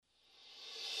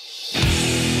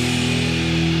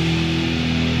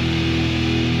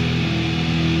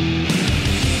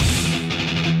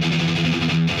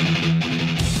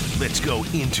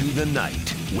Into the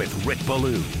Night with Rick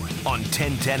Ballou on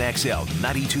 1010XL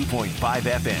 92.5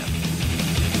 FM.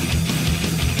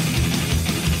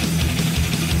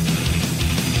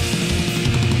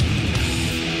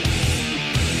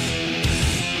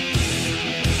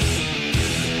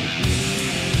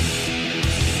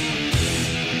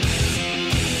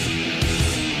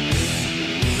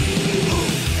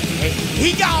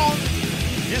 He gone.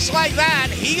 Just like that,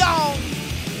 he gone.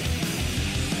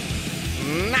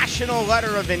 National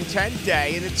Letter of Intent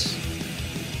Day, and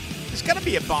there's got to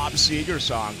be a Bob Seger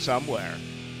song somewhere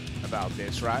about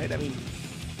this, right? I mean,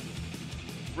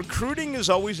 recruiting is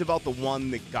always about the one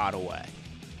that got away.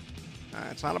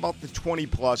 It's not about the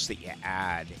 20-plus that you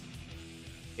add.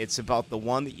 It's about the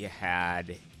one that you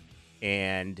had,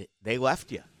 and they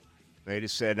left you. They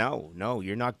just said, no,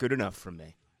 you're not good enough for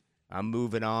me. I'm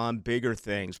moving on, bigger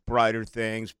things, brighter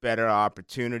things, better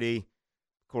opportunity.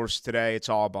 Of course, today it's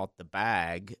all about the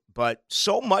bag, but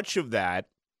so much of that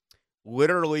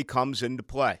literally comes into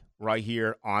play right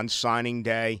here on signing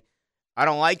day. I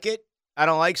don't like it. I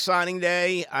don't like signing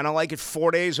day. I don't like it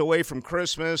 4 days away from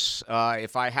Christmas.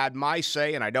 If I had my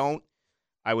say, and I don't,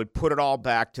 I would put it all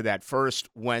back to that first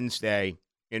Wednesday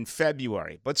in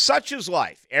February. But such is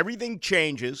life. Everything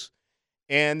changes,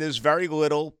 and there's very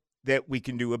little that we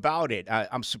can do about it.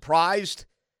 I'm surprised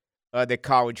that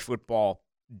college football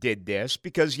did this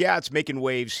because, yeah, it's making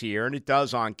waves here, and it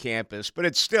does on campus, but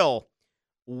it's still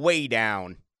way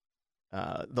down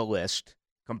the list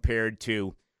compared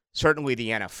to certainly the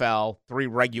NFL. 3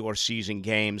 regular season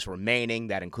games remaining.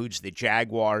 That includes the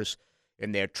Jaguars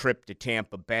and their trip to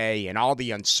Tampa Bay and all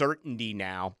the uncertainty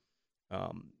now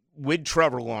with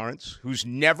Trevor Lawrence, who's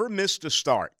never missed a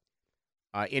start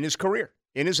in his career.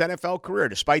 In his NFL career,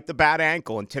 despite the bad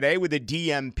ankle. And today with a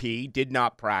DMP, did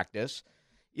not practice.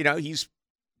 You know, he's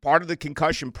part of the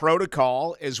concussion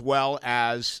protocol as well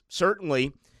as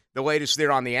certainly the latest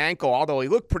there on the ankle, although he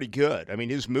looked pretty good. I mean,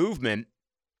 his movement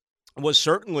was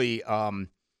certainly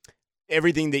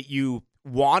everything that you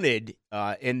wanted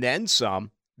and then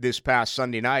some this past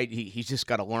Sunday night. He's just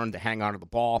got to learn to hang on to the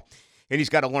ball, and he's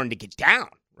got to learn to get down,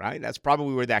 right? That's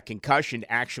probably where that concussion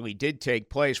actually did take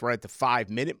place, right at the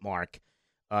 5-minute mark.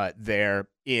 There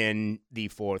in the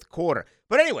fourth quarter.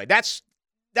 But anyway, that's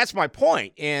my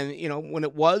point. And, you know, when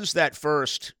it was that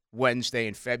first Wednesday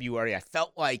in February, I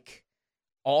felt like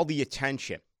all the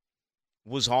attention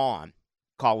was on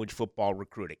college football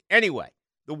recruiting. Anyway,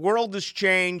 the world has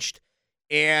changed,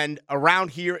 and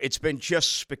around here it's been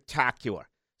just spectacular.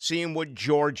 Seeing what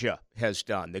Georgia has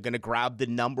done. They're going to grab the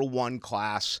number 1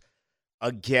 class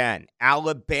again.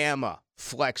 Alabama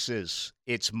flexes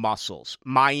its muscles.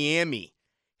 Miami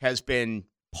has been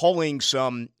pulling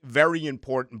some very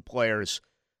important players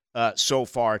so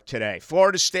far today.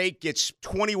 Florida State gets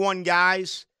 21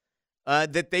 guys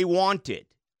that they wanted.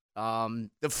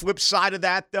 The flip side of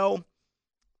that, though,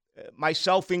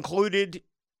 myself included,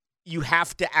 you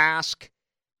have to ask,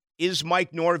 is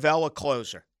Mike Norvell a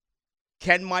closer?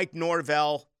 Can Mike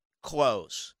Norvell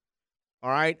close?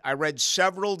 All right, I read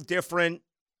several different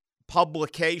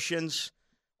publications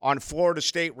on Florida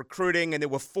State recruiting, and there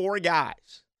were 4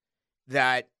 guys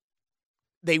that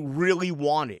they really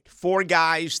wanted. 4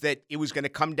 guys that it was going to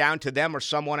come down to them or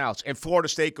someone else. And Florida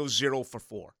State goes 0 for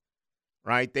 4,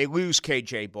 right? They lose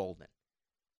K.J. Bolden.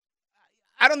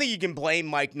 I don't think you can blame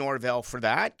Mike Norvell for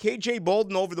that. K.J.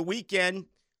 Bolden over the weekend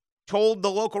told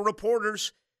the local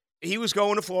reporters he was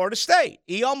going to Florida State.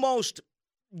 He almost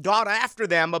got after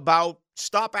them about,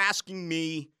 stop asking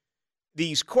me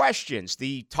these questions,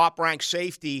 the top-ranked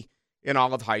safety in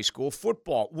all of high school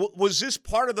football. Was this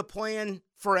part of the plan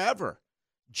forever,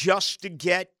 just to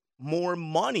get more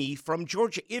money from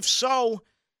Georgia? If so,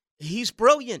 he's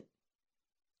brilliant.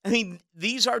 I mean,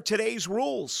 these are today's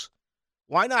rules.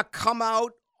 Why not come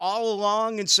out all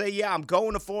along and say, yeah, I'm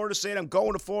going to Florida State, I'm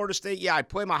going to Florida State. Yeah, I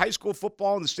play my high school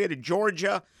football in the state of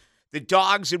Georgia. The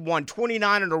Dogs had won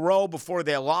 29 in a row before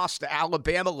they lost to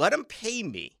Alabama. Let them pay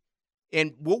me.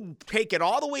 And we'll take it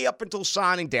all the way up until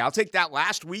signing day. I'll take that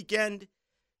last weekend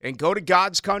and go to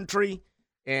God's country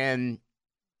and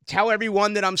tell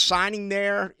everyone that I'm signing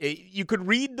there. You could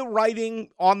read the writing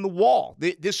on the wall.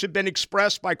 This had been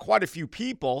expressed by quite a few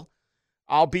people,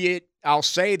 albeit I'll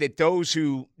say that those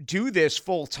who do this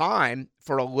full-time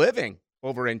for a living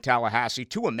over in Tallahassee,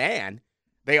 to a man,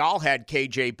 they all had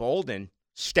K.J. Bolden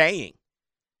staying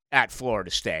at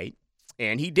Florida State,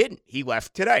 and he didn't. He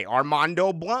left today.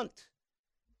 Armando Blunt.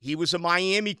 He was a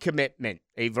Miami commitment,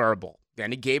 a verbal.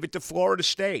 Then he gave it to Florida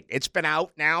State. It's been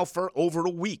out now for over a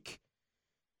week.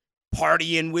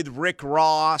 Partying with Rick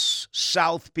Ross,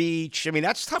 South Beach. I mean,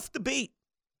 that's tough to beat.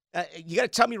 You got to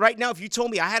tell me right now, if you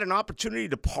told me I had an opportunity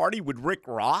to party with Rick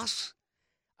Ross,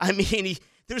 I mean,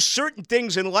 there's certain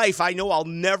things in life I know I'll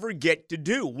never get to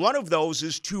do. One of those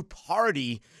is to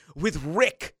party with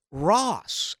Rick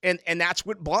Ross, and that's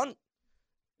with Blunt.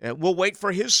 We'll wait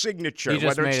for his signature. He just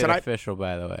whether made it's it tonight. official,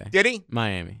 by the way. Did he?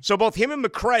 Miami. So both him and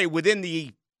McCray within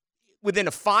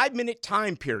a 5-minute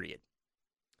time period.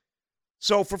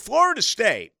 So for Florida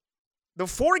State, the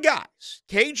four guys,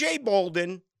 K.J.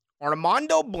 Bolden,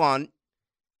 Armando Blunt,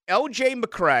 L.J.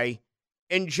 McCray,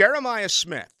 and Jeremiah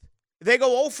Smith, they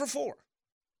go 0 for 4.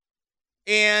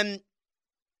 And,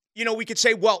 we could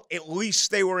say, well, at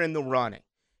least they were in the running.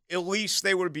 At least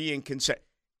they were being considered.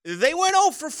 They went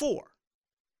 0 for 4.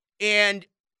 And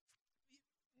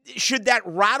should that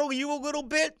rattle you a little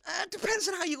bit? It depends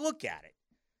on how you look at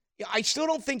it. I still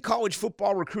don't think college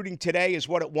football recruiting today is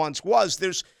what it once was.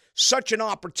 There's such an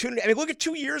opportunity. I mean, look at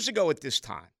 2 years ago at this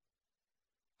time.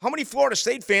 How many Florida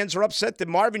State fans are upset that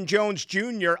Marvin Jones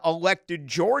Jr. elected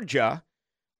Georgia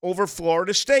over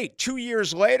Florida State? 2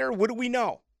 years later, what do we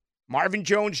know? Marvin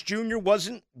Jones Jr.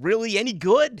 wasn't really any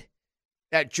good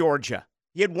at Georgia.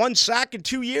 He had 1 sack in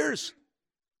 2 years.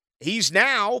 He's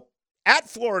now at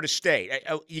Florida State.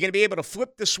 You're going to be able to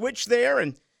flip the switch there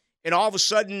and all of a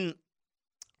sudden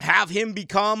have him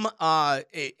become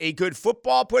a good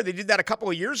football player. They did that a couple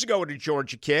of years ago with a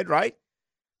Georgia kid, right?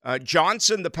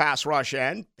 Johnson, the pass rush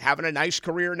end, having a nice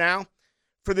career now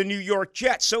for the New York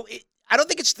Jets. So I don't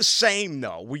think it's the same,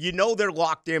 though, where they're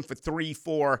locked in for 3,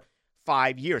 4,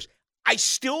 5 years. I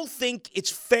still think it's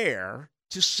fair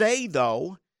to say,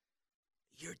 though,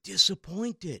 you're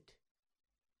disappointed.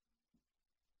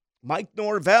 Mike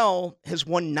Norvell has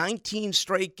won 19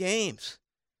 straight games.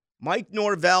 Mike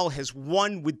Norvell has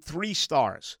won with 3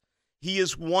 stars. He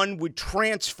has won with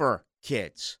transfer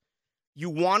kids. You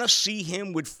want to see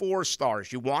him with 4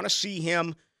 stars. You want to see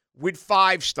him with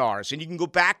 5 stars. And you can go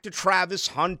back to Travis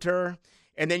Hunter,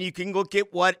 and then you can look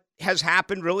at what has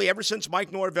happened really ever since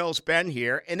Mike Norvell's been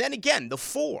here. And then again, the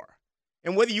 4.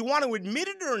 And whether you want to admit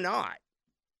it or not,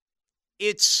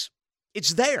 it's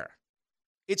there.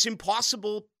 It's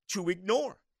impossible to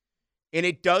ignore. And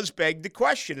it does beg the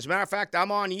question. As a matter of fact,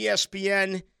 I'm on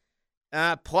ESPN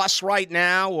Plus right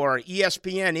now, or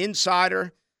ESPN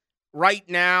Insider right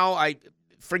now. I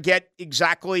forget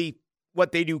exactly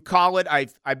what they do call it.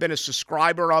 I've been a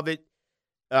subscriber of it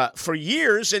for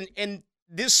years. And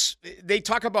this, they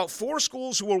talk about 4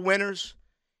 schools who were winners.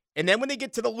 And then when they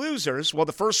get to the losers, well,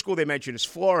 the first school they mentioned is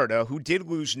Florida, who did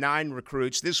lose 9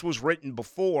 recruits. This was written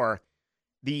before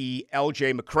the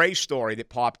L.J. McCray story that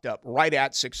popped up right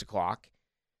at 6 o'clock.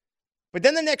 But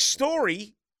then the next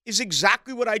story is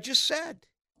exactly what I just said.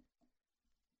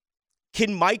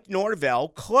 Can Mike Norvell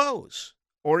close?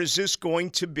 Or is this going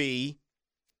to be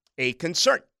a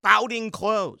concern? Bowding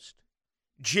closed.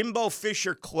 Jimbo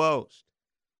Fisher closed.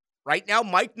 Right now,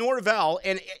 Mike Norvell,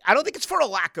 and I don't think it's for a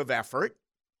lack of effort.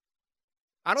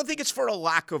 I don't think it's for a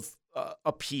lack of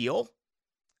appeal.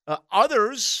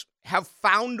 Others have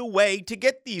found a way to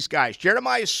get these guys.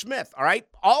 Jeremiah Smith, all right?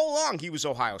 All along, he was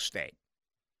Ohio State.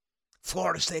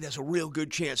 Florida State has a real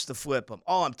good chance to flip him.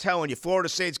 Oh, I'm telling you, Florida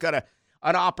State's got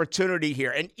an opportunity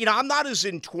here. And, I'm not as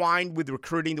entwined with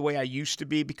recruiting the way I used to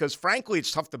be because, frankly,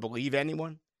 it's tough to believe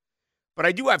anyone. But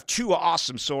I do have 2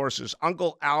 awesome sources,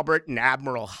 Uncle Albert and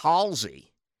Admiral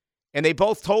Halsey. And they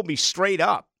both told me straight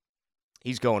up,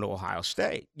 he's going to Ohio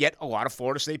State. Yet a lot of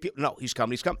Florida State people, no, he's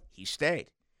coming. He stayed.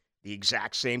 The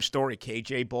exact same story,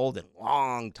 K.J. Bolden,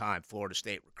 long-time Florida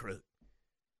State recruit.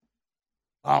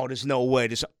 Oh, there's no way.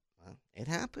 Well, it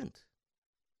happened.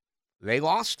 They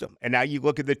lost him. And now you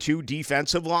look at the 2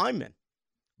 defensive linemen.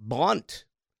 Blunt,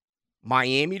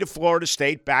 Miami to Florida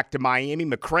State, back to Miami.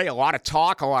 McCray, a lot of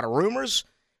talk, a lot of rumors,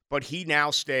 but he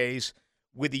now stays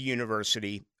with the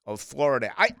University of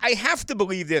Florida. I have to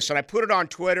believe this, and I put it on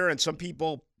Twitter, and some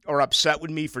people are upset with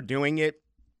me for doing it.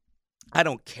 I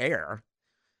don't care.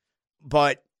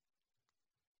 But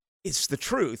it's the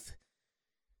truth.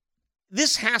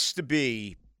 This has to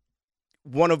be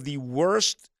one of the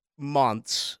worst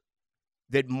months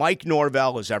that Mike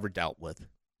Norvell has ever dealt with.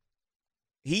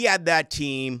 He had that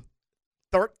team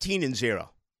 13-0.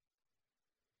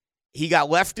 He got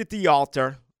left at the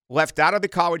altar, left out of the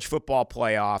college football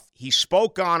playoff. He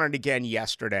spoke on it again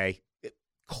yesterday,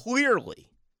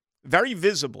 clearly, very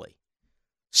visibly.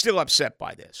 Still upset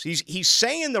by this. He's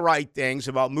saying the right things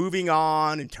about moving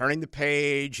on and turning the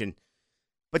page,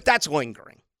 but that's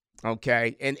lingering,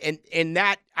 okay? And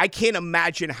that, I can't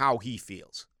imagine how he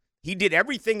feels. He did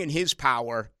everything in his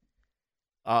power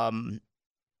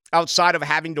outside of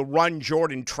having to run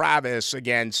Jordan Travis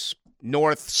against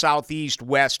North, Southeast,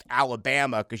 West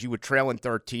Alabama because you were trailing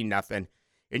 13-0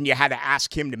 and you had to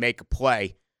ask him to make a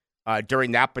play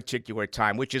during that particular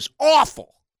time, which is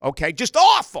awful, okay? Just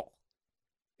awful.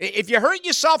 If you hurt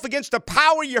yourself against the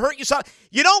power, you hurt yourself.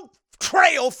 You don't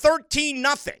trail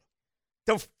 13-0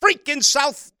 to freaking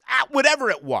South, whatever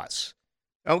it was,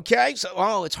 okay?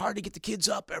 So, it's hard to get the kids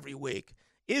up every week.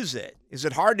 Is it? Is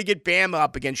it hard to get Bama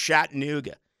up against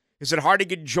Chattanooga? Is it hard to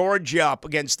get Georgia up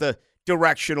against the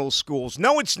directional schools?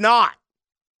 No, it's not.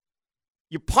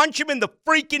 You punch them in the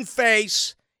freaking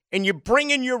face, and you bring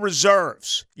in your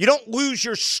reserves. You don't lose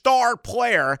your star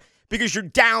player because you're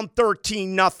down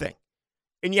 13-0,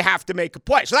 and you have to make a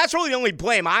play. So that's really the only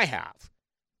blame I have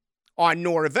on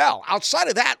Norvell. Outside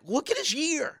of that, look at his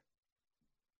year.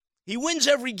 He wins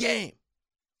every game,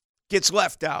 gets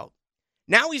left out.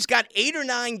 Now he's got 8 or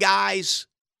 9 guys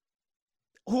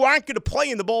who aren't going to play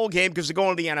in the bowl game because they're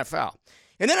going to the NFL.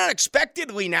 And then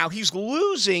unexpectedly now he's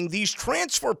losing these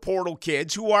transfer portal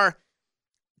kids who are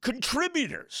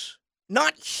contributors,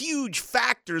 not huge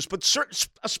factors, but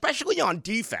especially on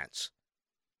defense.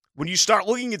 When you start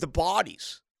looking at the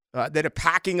bodies that are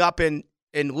packing up and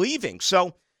leaving.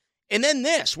 So, and then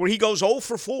this, where he goes 0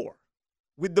 for 4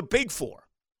 with the big 4.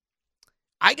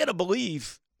 I got to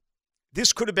believe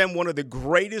this could have been one of the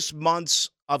greatest months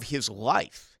of his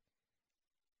life.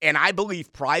 And I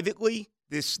believe privately,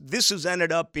 this has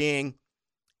ended up being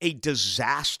a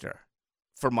disaster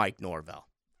for Mike Norvell.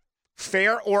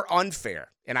 Fair or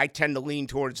unfair, and I tend to lean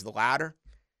towards the latter.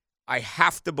 I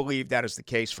have to believe that is the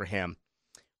case for him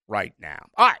right now.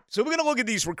 All right, so we're going to look at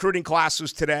these recruiting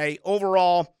classes today.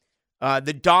 Overall,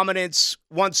 the dominance,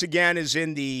 once again, is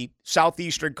in the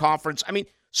Southeastern Conference. I mean,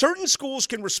 certain schools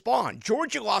can respond.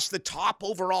 Georgia lost the top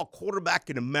overall quarterback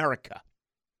in America.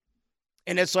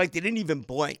 And it's like they didn't even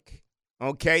blink.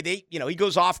 Okay, he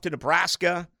goes off to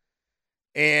Nebraska,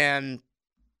 and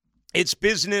it's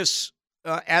business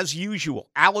as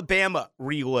usual. Alabama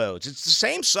reloads. It's the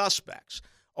same suspects.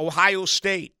 Ohio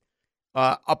State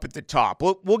up at the top.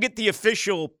 We'll get the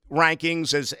official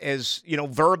rankings as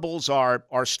verbals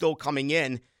are still coming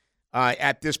in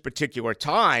at this particular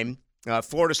time.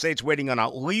 Florida State's waiting on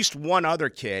at least one other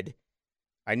kid.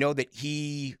 I know that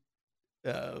the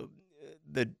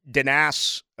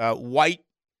Danas White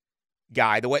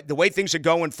guy, the way things are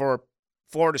going for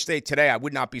Florida State today, I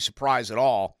would not be surprised at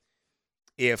all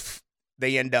if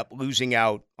they end up losing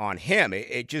out on him.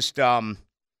 It just has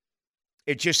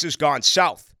gone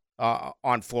south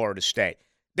on Florida State.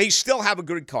 They still have a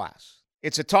good class.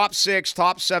 It's a top 6,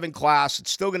 top 7 class.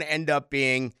 It's still going to end up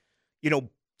being,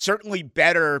 certainly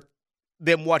better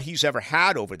than what he's ever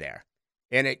had over there.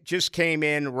 And it just came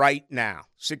in right now,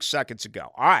 6 seconds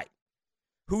ago. All right.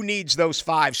 Who needs those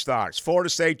 5 stars? Florida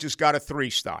State just got a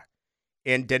 3-star.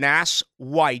 And Danas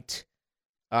White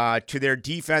to their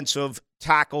defensive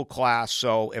tackle class.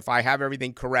 So if I have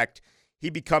everything correct, he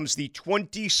becomes the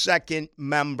 22nd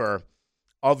member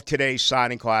of today's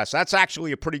signing class. That's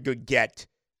actually a pretty good get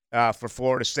for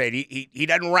Florida State. He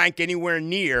doesn't rank anywhere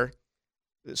near,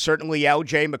 certainly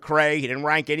L.J. McCray. He didn't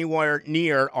rank anywhere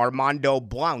near Armando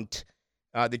Blount,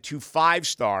 the 2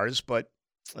 5-stars. But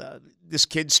this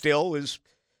kid still has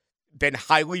been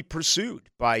highly pursued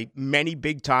by many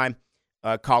big-time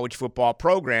college football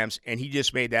programs, and he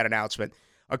just made that announcement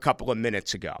a couple of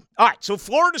minutes ago. All right, so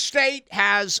Florida State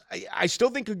has, I still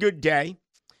think, a good day.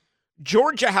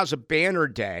 Georgia has a banner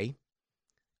day.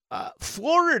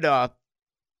 Florida,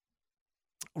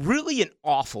 really an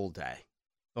awful day,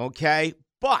 okay?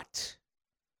 But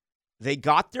they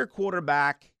got their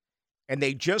quarterback, and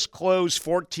they just closed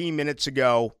 14 minutes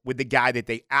ago with the guy that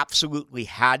they absolutely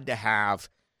had to have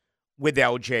with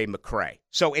L.J. McCray.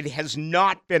 So it has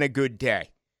not been a good day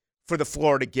for the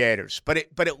Florida Gators. But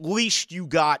at least you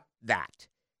got that.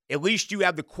 At least you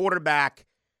have the quarterback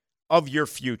of your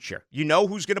future. You know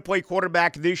who's going to play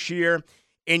quarterback this year,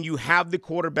 and you have the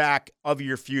quarterback of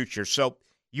your future. So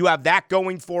you have that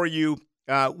going for you,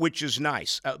 which is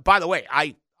nice. By the way,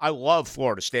 I love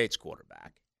Florida State's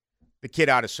quarterback, the kid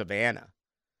out of Savannah.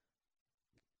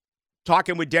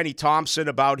 Talking with Denny Thompson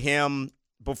about him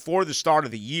before the start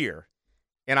of the year,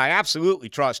 and I absolutely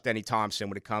trust Denny Thompson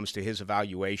when it comes to his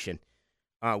evaluation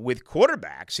with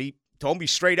quarterbacks. He told me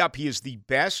straight up he is the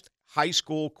best high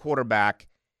school quarterback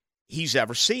he's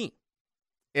ever seen.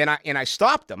 And I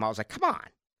stopped him. I was like, come on.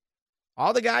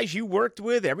 All the guys you worked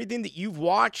with, everything that you've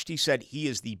watched, he said he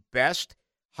is the best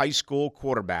high school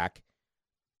quarterback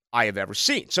I have ever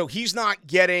seen. So he's not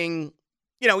getting,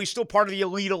 he's still part of the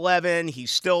Elite 11.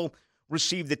 He's still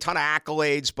received a ton of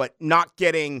accolades, but not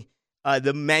getting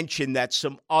the mention that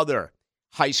some other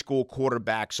high school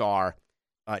quarterbacks are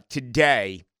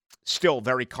today. Still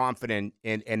very confident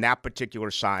in that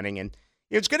particular signing. And,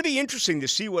 It's going to be interesting to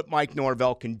see what Mike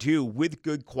Norvell can do with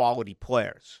good quality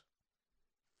players.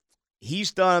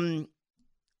 He's done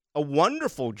a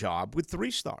wonderful job with 3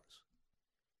 stars.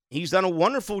 He's done a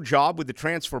wonderful job with the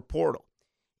transfer portal.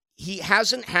 He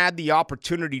hasn't had the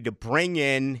opportunity to bring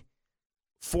in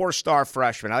 4-star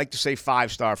freshmen. I like to say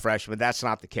 5-star freshmen. That's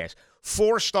not the case.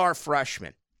 4-star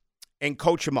freshmen and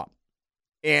coach them up.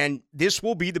 And this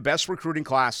will be the best recruiting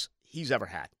class he's ever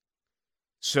had.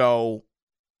 So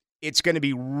it's going to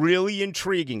be really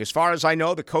intriguing. As far as I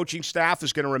know, the coaching staff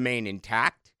is going to remain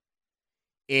intact,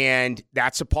 and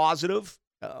that's a positive.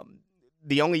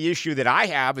 The only issue that I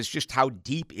have is just how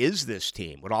deep is this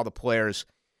team with all the players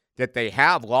that they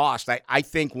have lost. I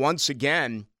think, once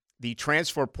again, the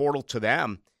transfer portal to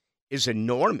them is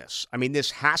enormous. I mean,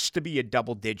 this has to be a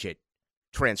double-digit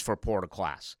transfer portal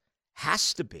class.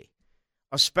 Has to be,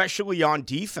 especially on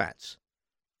defense.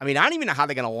 I mean, I don't even know how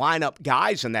they're going to line up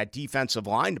guys in that defensive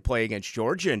line to play against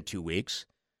Georgia in 2 weeks.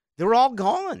 They're all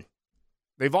gone.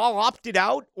 They've all opted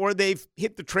out or they've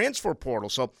hit the transfer portal.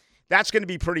 So that's going to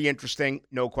be pretty interesting,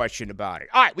 no question about it.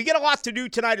 All right, we got a lot to do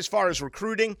tonight as far as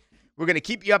recruiting. We're going to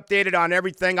keep you updated on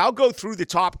everything. I'll go through the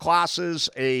top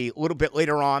classes a little bit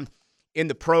later on in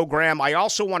the program. I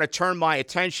also want to turn my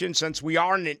attention, since we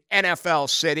are in an NFL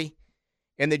city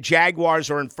and the Jaguars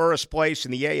are in first place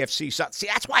in the AFC. So, see,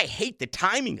 that's why I hate the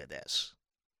timing of this.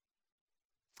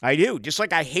 I do. Just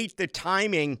like I hate the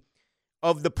timing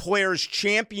of the Players'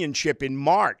 Championship in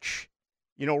March,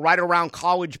 you know, right around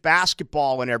college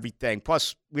basketball and everything.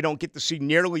 Plus, we don't get to see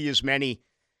nearly as many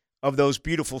of those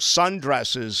beautiful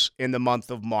sundresses in the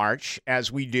month of March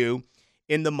as we do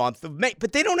in the month of May.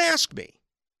 But they don't ask me.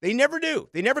 They never do.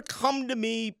 They never come to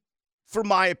me for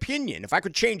my opinion. If I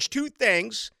could change 2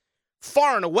 things,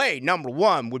 far and away, number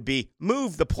 1 would be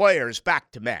move the Players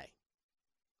back to May.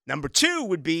 Number 2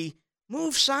 would be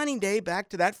move signing day back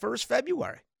to that first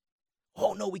February.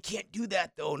 Oh, no, we can't do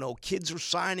that, though. No, kids are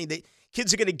signing.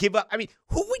 Kids are going to give up. I mean,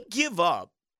 who would give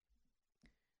up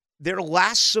their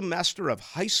last semester of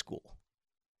high school?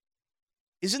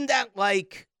 Isn't that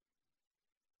like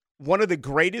one of the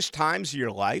greatest times of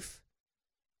your life?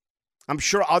 I'm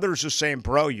sure others are saying,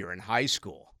 bro, you're in high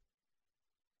school.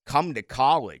 Come to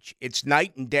college. It's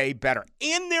night and day better.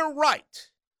 And they're right.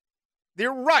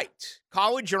 They're right.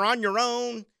 College, you're on your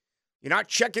own. You're not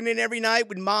checking in every night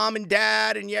with mom and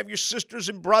dad, and you have your sisters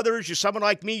and brothers. You're someone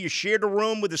like me. You shared a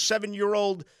room with a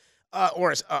 7-year-old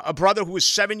or a brother who was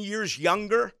 7 years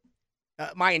younger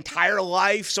my entire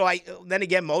life. So then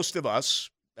again, most of us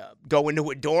go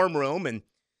into a dorm room, and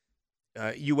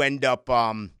you end up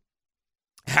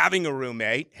having a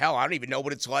roommate. Hell, I don't even know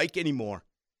what it's like anymore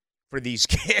for these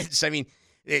kids. I mean,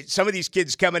 some of these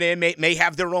kids coming in may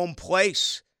have their own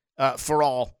place for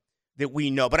all that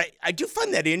we know. But I do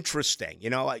find that interesting,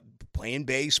 you know, like playing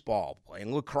baseball,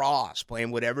 playing lacrosse, playing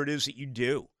whatever it is that you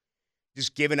do.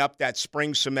 Just giving up that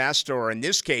spring semester, or in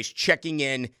this case, checking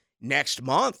in next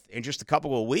month in just a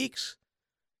couple of weeks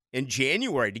in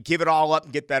January to give it all up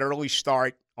and get that early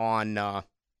start on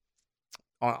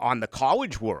the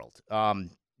college world.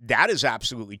 That has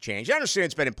absolutely changed. I understand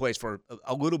it's been in place for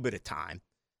a little bit of time.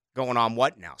 Going on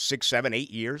what now? 6, 7,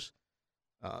 8 years?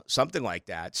 Something like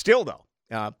that. Still, though,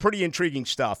 pretty intriguing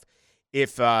stuff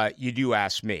if you do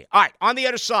ask me. All right, on the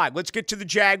other side, let's get to the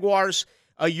Jaguars.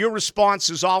 Your response,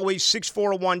 as always,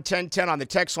 641-1010 on the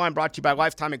text line, brought to you by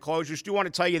Lifetime Enclosures. Do want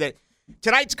to tell you that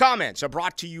tonight's comments are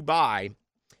brought to you by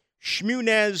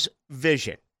Shmunez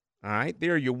Vision. All right,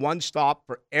 they're your one-stop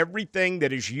for everything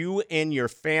that is you and your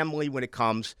family when it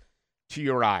comes to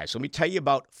your eyes. Let me tell you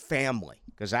about family,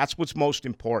 because that's what's most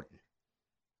important.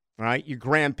 All right, your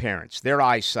grandparents, their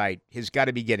eyesight has got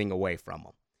to be getting away from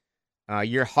them.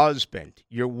 Your husband,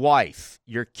 your wife,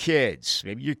 your kids.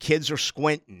 Maybe your kids are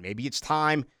squinting. Maybe it's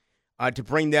time to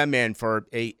bring them in for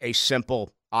a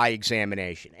simple eye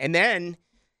examination. And then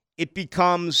it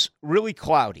becomes really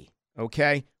cloudy,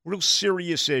 okay? Real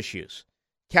serious issues,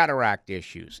 cataract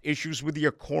issues, issues with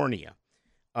your cornea.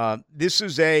 This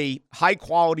is a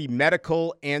high-quality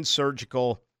medical and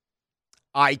surgical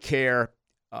eye care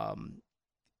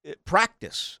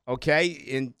practice, okay?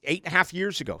 In 8.5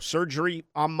 years ago, surgery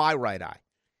on my right eye.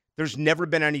 There's never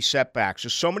been any setbacks.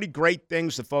 There's so many great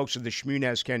things the folks at the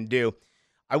Shmunez can do.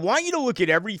 I want you to look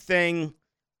at everything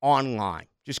online.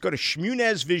 Just go to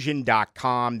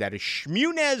shmunezvision.com. That is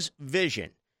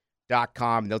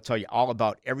shmunezvision.com. They'll tell you all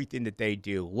about everything that they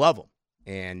do. Love them.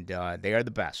 And they are the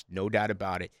best, no doubt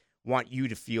about it. Want you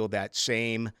to feel that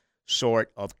same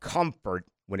sort of comfort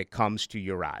when it comes to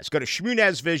your eyes. Go to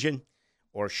Shmunez Vision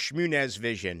or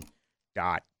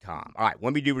shmunezvision.com. All right,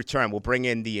 when we do return, we'll bring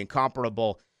in the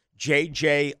incomparable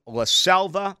J.J.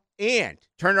 LaSelva And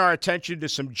turn our attention to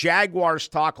some Jaguars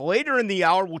talk. Later in the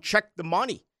hour, we'll check the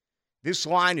money. This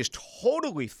line is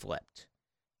totally flipped.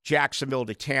 Jacksonville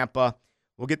to Tampa.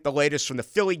 We'll get the latest from the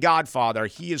Philly Godfather.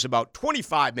 He is about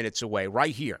 25 minutes away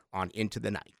right here on Into the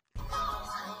Night.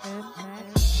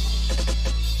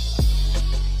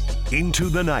 Into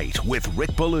the Night with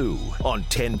Rick Ballou on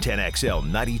 1010XL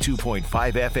 92.5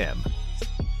 FM.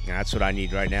 That's what I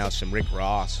need right now, some Rick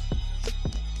Ross.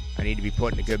 I need to be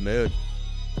put in a good mood.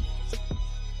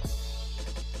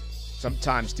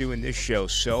 Sometimes doing this show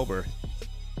sober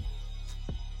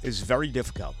is very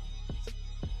difficult.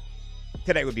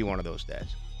 Today would be one of those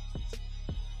days.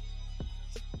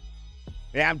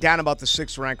 Yeah, I'm down about the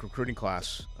 6th-ranked recruiting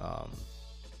class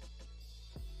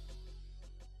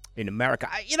in America.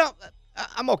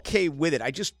 I'm okay with it.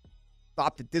 I just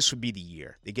thought that this would be the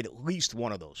year. They get at least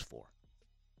one of those 4.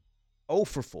 0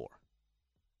 for 4.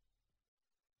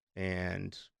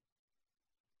 And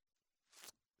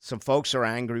some folks are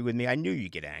angry with me. I knew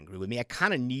you'd get angry with me. I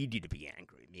kind of need you to be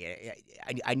angry with me.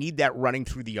 I need that running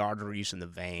through the arteries and the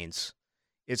veins.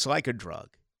 It's like a drug.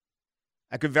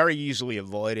 I could very easily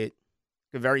avoid it.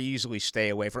 Could very easily stay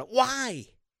away from it. Why?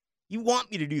 You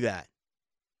want me to do that.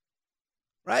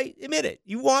 Right? Admit it.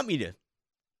 You want me to.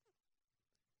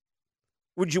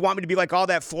 Would you want me to be like all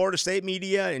that Florida State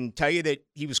media and tell you that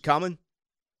he was coming?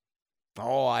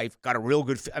 Oh, I've got a real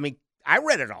good... I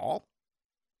read it all.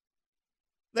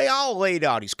 They all laid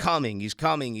out, he's coming, he's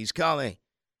coming, he's coming.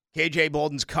 K.J.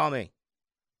 Bolden's coming.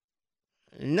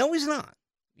 No, he's not.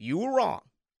 You were wrong.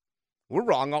 We're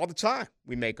wrong all the time.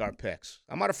 We make our picks.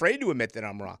 I'm not afraid to admit that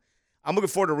I'm wrong. I'm looking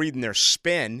forward to reading their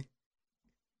spin.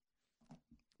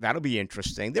 That'll be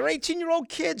interesting. They're 18-year-old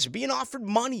kids being offered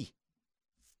money.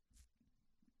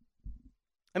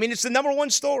 It's the number one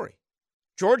story.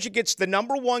 Georgia gets the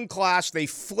number one class. They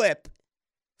flip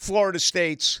Florida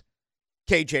State's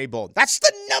K.J. Bolden. That's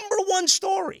the number one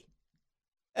story.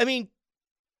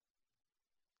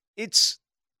 It's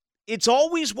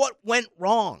always what went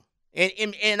wrong.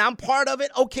 And I'm part of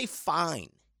it. Okay, fine.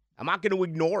 I'm not going to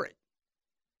ignore it.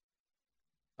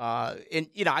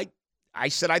 I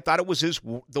said I thought it was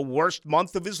the worst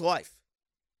month of his life.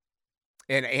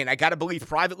 And I got to believe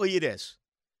privately it is.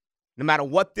 No matter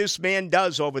what this man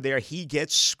does over there, he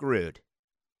gets screwed.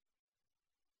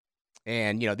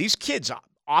 And, these kids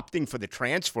opting for the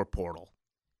transfer portal,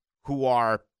 who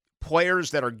are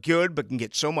players that are good but can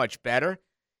get so much better,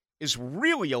 is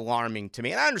really alarming to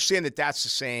me. And I understand that that's the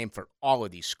same for all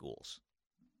of these schools.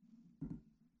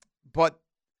 But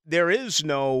there's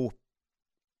no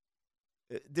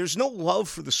love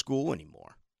for the school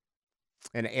anymore.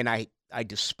 And I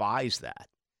despise that.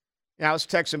 And I was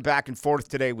texting back and forth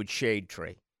today with Shade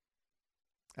Tree.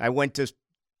 I went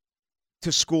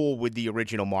to school with the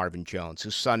original Marvin Jones.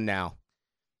 His son now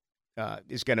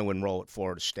is going to enroll at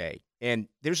Florida State. And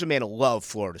there's a man who loved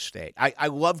Florida State. I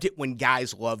loved it when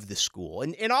guys loved the school.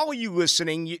 And all of you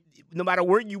listening, no matter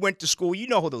where you went to school, you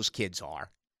know who those kids are.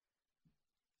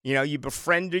 You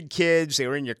befriended kids. They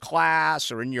were in your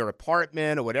class or in your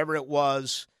apartment or whatever it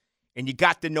was. And you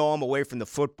got to know them away from the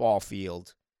football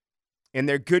field. And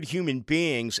they're good human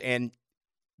beings. And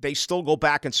they still go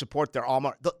back and support their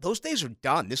alma. Those days are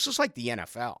done. This is like the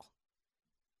NFL.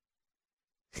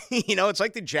 It's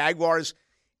like the Jaguars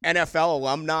NFL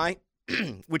alumni,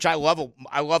 which I love.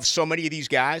 I love so many of these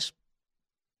guys.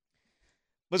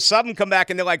 But some of them come back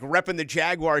and they're like repping the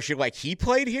Jaguars. You're like, he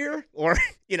played here? Or,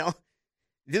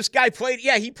 this guy played.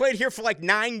 Yeah, he played here for like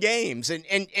 9 games. And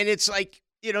it's like,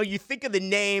 you think of the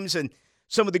names and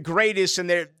some of the greatest, and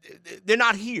they're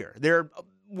not here. They're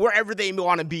wherever they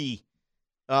want to be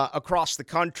across the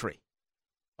country.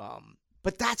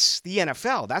 But that's the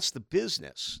NFL. That's the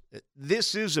business.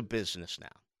 This is a business now.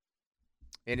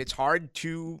 And it's hard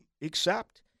to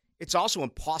accept. It's also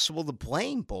impossible to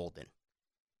blame Bolden.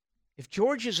 If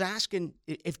George is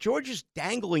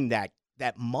dangling that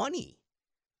money,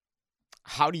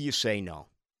 how do you say no?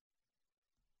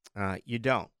 You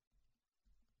don't.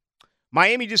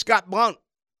 Miami just got blunt.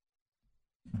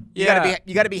 You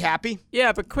got to be happy.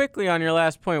 Yeah, but quickly on your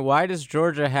last point, why does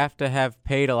Georgia have to have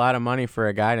paid a lot of money for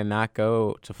a guy to not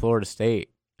go to Florida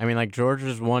State?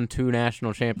 Georgia's won 2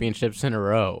 national championships in a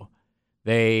row.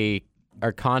 They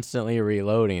are constantly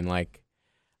reloading.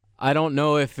 I don't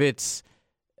know if it's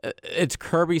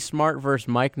Kirby Smart versus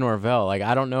Mike Norvell.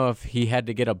 I don't know if he had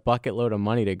to get a bucket load of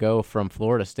money to go from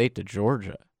Florida State to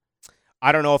Georgia.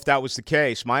 I don't know if that was the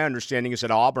case. My understanding is that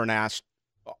Auburn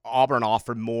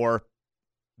offered more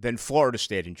than Florida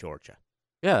State and Georgia.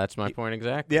 Yeah, that's my point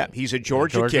exactly. Yeah, he's a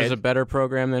Georgia kid. Georgia's a better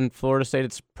program than Florida State.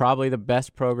 It's probably the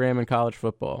best program in college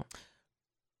football.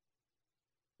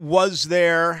 Was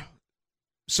there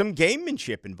some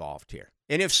gamemanship involved here?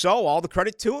 And if so, all the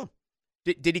credit to him.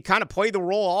 Did he kind of play the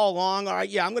role all along? All right,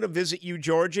 yeah, I'm going to visit you,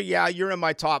 Georgia. Yeah, you're in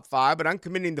my top 5, but I'm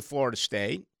committing to Florida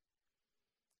State.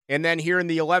 And then here in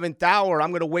the 11th hour,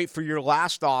 I'm going to wait for your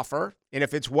last offer. And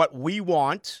if it's what we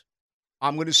want,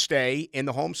 I'm going to stay in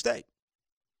the home state.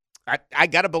 I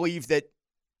got to believe that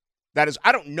is –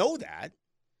 I don't know that,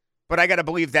 but I got to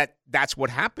believe that that's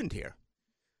what happened here.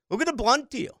 Look at the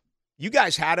Blunt deal. You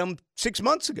guys had him 6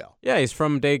 months ago. Yeah, he's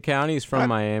from Dade County. He's from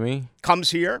Miami. Comes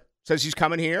here, says he's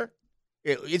coming here.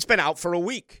 It's been out for a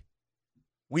week.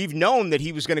 We've known that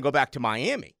he was going to go back to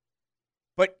Miami.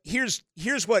 But here's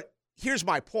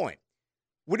my point.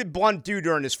 What did Blunt do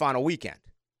during his final weekend?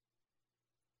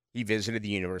 He visited the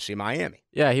University of Miami.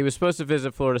 Yeah, he was supposed to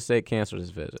visit Florida State, canceled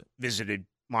his visit. Visited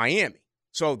Miami.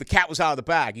 So the cat was out of the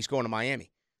bag. He's going to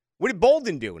Miami. What did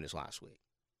Bolden do in his last week?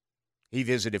 He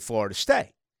visited Florida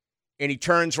State. And he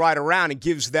turns right around and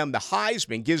gives them the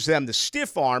Heisman, gives them the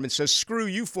stiff arm, and says, screw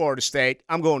you, Florida State.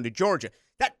 I'm going to Georgia.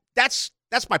 That's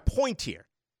my point here,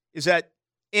 is that,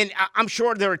 and I'm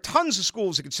sure there are tons of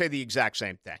schools that could say the exact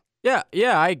same thing. Yeah,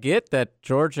 I get that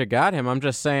Georgia got him. I'm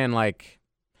just saying, like,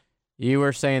 you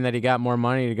were saying that he got more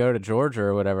money to go to Georgia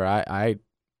or whatever.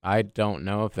 I don't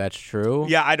know if that's true.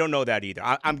 Yeah, I don't know that either.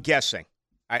 I'm guessing.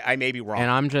 I may be wrong.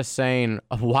 And I'm just saying,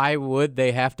 why would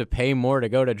they have to pay more to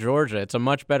go to Georgia? It's a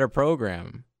much better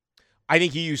program. I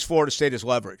think he used Florida State as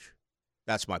leverage.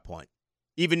 That's my point.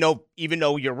 Even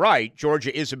though you're right,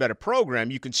 Georgia is a better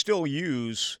program, you can still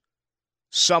use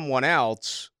someone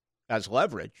else as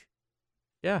leverage.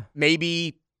 Yeah.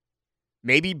 Maybe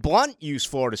Blunt used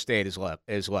Florida State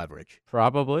as leverage.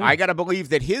 Probably. I got to believe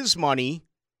that his money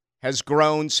has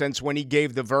grown since when he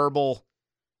gave the verbal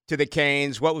to the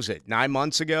Canes. What was it, 9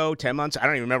 months ago, 10 months? I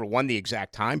don't even remember when the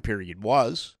exact time period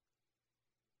was.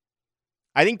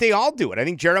 I think they all do it. I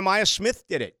think Jeremiah Smith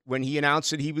did it when he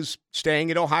announced that he was staying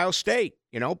at Ohio State.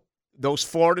 You know, those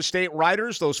Florida State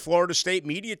writers, those Florida State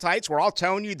media types were all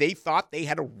telling you they thought they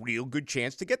had a real good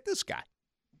chance to get this guy.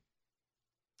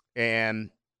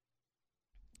 And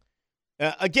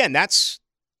again,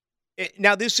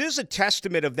 now this is a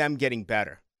testament of them getting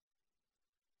better.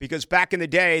 Because back in the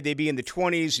day, they'd be in the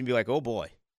 20s and be like, oh,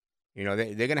 boy, you know,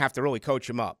 they're going to have to really coach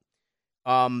him up.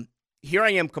 Here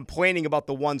I am complaining about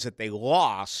the ones that they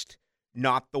lost,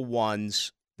 not the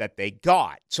ones that they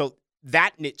got. So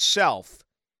that in itself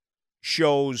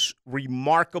shows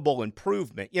remarkable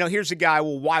improvement. You know, here's a guy,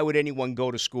 well, why would anyone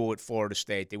go to school at Florida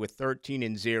State? They were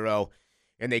 13-0,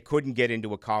 and they couldn't get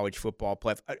into a college football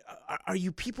playoff. Are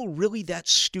you people really that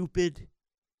stupid?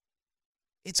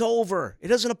 It's over. It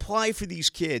doesn't apply for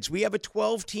these kids. We have a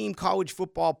 12-team college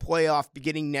football playoff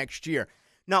beginning next year.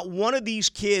 Not one of these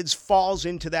kids falls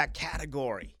into that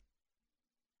category.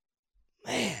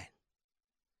 Man,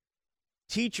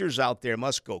 teachers out there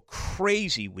must go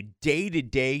crazy with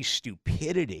day-to-day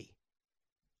stupidity.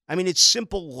 I mean, it's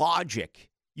simple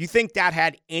logic. You think that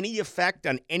had any effect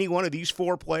on any one of these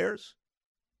 4 players?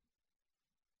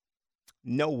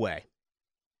 No way.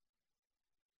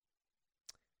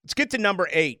 Let's get to number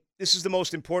 8. This is the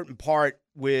most important part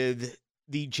with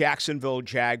the Jacksonville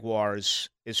Jaguars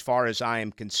as far as I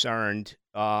am concerned.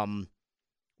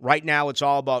 Right now it's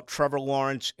all about Trevor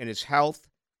Lawrence and his health.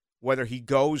 Whether he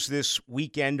goes this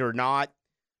weekend or not,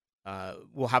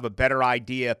 we'll have a better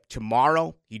idea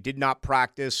tomorrow. He did not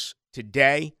practice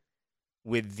today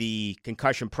with the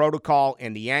concussion protocol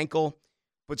and the ankle.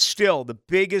 But still, the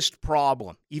biggest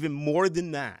problem, even more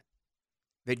than that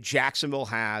Jacksonville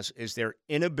has is their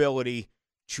inability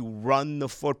to run the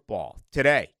football.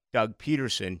 Today, Doug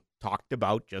Peterson talked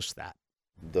about just that.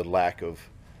 The lack of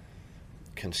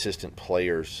consistent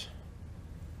players,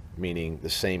 meaning the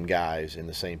same guys in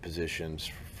the same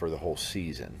positions for the whole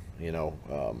season. You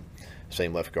know,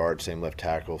 same left guard, same left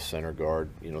tackle, center guard,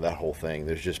 you know, that whole thing.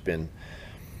 There's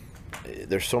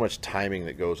so much timing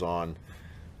that goes on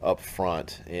up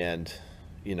front, and,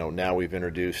 you know, now we've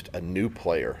introduced a new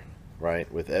player,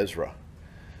 right, with Ezra,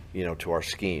 you know, to our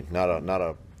scheme. Not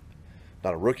a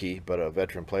rookie, but a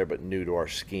veteran player, but new to our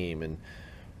scheme. And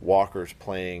Walker's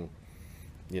playing,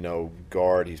 you know,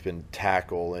 guard. He's been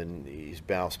tackle and he's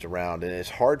bounced around, and it's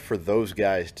hard for those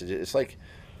guys to. It's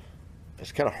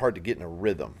kind of hard to get in a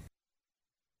rhythm.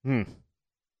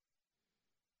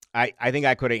 I think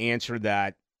I could have answered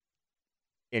that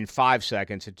in 5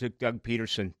 seconds. It took Doug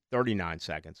Peterson 39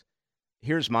 seconds.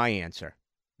 Here's my answer.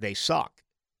 They suck.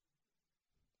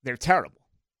 They're terrible.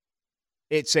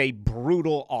 It's a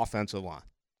brutal offensive line.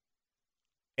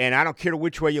 And I don't care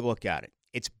which way you look at it.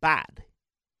 It's bad.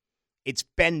 It's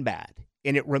been bad,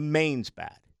 and it remains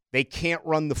bad. They can't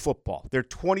run the football. They're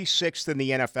 26th in the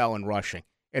NFL in rushing,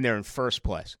 and they're in first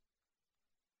place.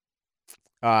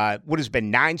 What has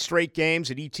been 9 straight games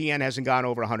that ETN hasn't gone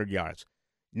over 100 yards.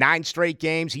 9 straight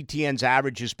games, ETN's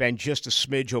average has been just a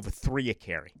smidge over 3 a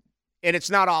carry. And it's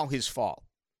not all his fault.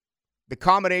 The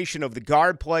combination of the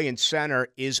guard play and center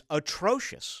is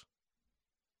atrocious.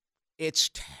 It's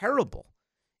terrible.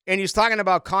 And he's talking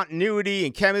about continuity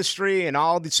and chemistry and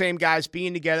all the same guys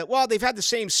being together. Well, they've had the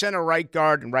same center, right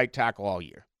guard, and right tackle all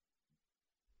year.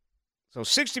 So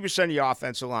 60% of your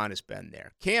offensive line has been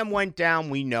there. Cam went down,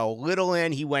 we know. Little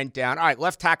in, he went down. All right,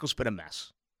 left tackle's been a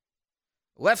mess.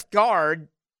 Left guard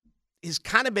has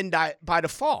kind of been by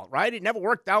default, right? It never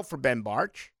worked out for Ben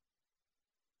Barch.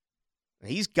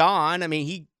 He's gone. I mean,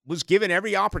 he was given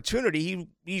every opportunity.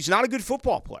 He's not a good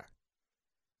football player.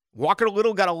 Walker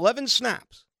Little got 11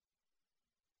 snaps.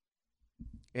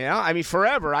 You know, I mean,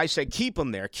 forever I said, keep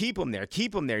him there, keep him there,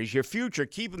 keep him there. He's your future,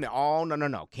 keep him there. Oh,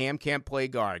 no. Cam can't play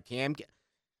guard.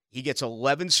 He gets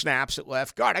 11 snaps at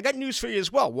left guard. I got news for you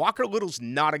as well. Walker Little's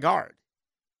not a guard.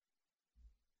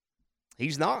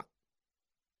 He's not.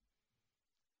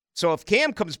 So if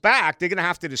Cam comes back, they're going to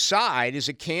have to decide, is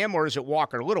it Cam or is it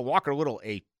Walker Little? Walker Little,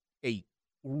 a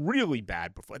really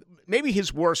bad performance. Maybe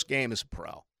his worst game as a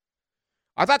pro.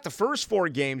 I thought the first 4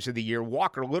 games of the year,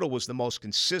 Walker Little was the most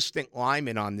consistent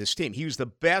lineman on this team. He was the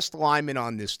best lineman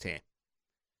on this team.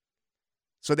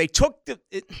 So they took the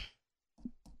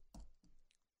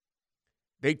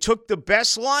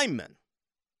best lineman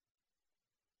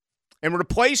and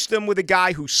replaced him with a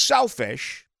guy who's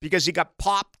selfish because he got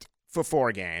popped for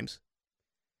 4 games.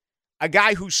 A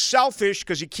guy who's selfish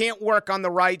because he can't work on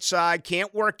the right side,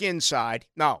 can't work inside.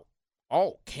 No.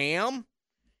 Oh, Cam?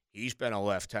 He's been a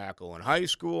left tackle in high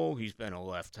school. He's been a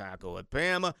left tackle at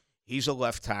Bama. He's a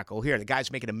left tackle here. The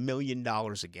guy's making $1 million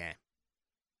a game.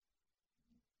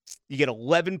 You get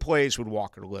 11 plays with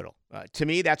Walker Little. To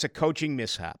me, that's a coaching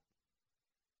mishap.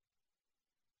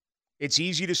 It's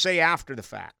easy to say after the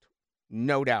fact,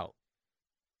 no doubt.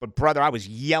 But, brother, I was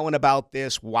yelling about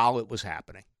this while it was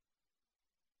happening.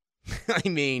 I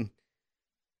mean,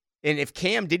 and if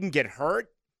Cam didn't get hurt,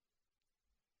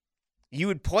 you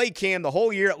would play Cam the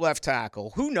whole year at left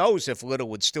tackle. Who knows if Little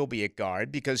would still be at guard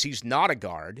because he's not a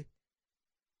guard.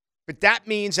 But that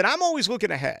means, and I'm always looking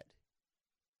ahead,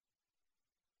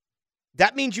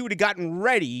 that means you would have gotten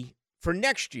ready for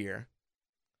next year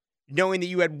knowing that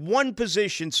you had one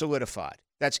position solidified.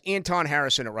 That's Anton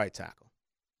Harrison at right tackle.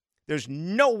 There's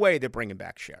no way they're bringing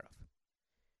back Sheriff.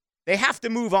 They have to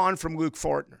move on from Luke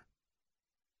Fortner.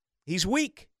 He's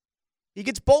weak. He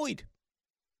gets bullied.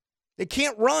 They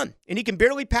can't run, and he can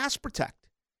barely pass protect.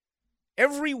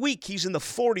 Every week he's in the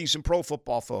 40s in Pro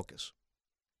Football Focus.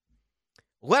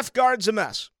 Left guard's a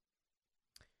mess.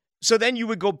 So then you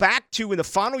would go back to, in the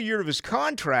final year of his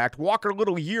contract, Walker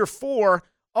Little year 4,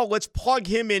 let's plug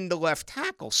him into left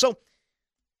tackle. So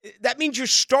that means you're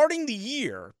starting the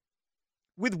year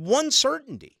with one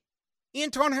certainty,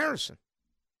 Anton Harrison.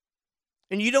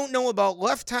 And you don't know about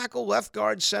left tackle, left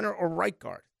guard, center, or right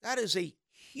guard. That is a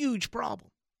huge problem.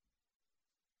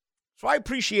 So I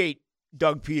appreciate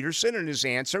Doug Peterson and his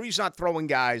answer. He's not throwing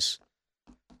guys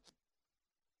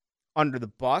under the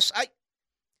bus.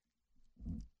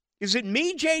 Is it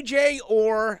me, JJ,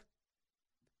 or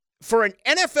for an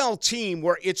NFL team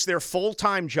where it's their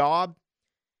full-time job,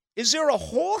 is there a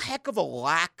whole heck of a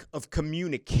lack of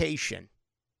communication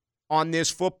on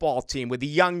this football team with the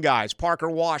young guys, Parker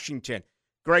Washington,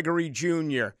 Gregory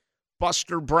Jr.,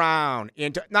 Buster Brown,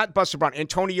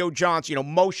 Antonio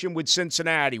Johnson, motion with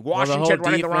Cincinnati, Washington the whole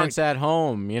running the wrong. Defense at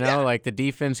home, like the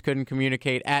defense couldn't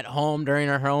communicate at home during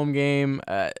our home game.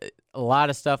 A lot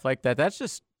of stuff like that. That's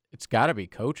just, it's got to be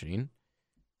coaching.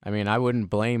 I mean, I wouldn't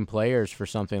blame players for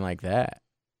something like that.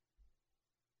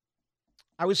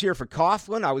 I was here for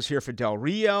Coughlin. I was here for Del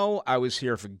Rio. I was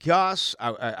here for Gus.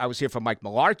 I was here for Mike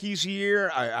Mularkey's year.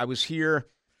 I was here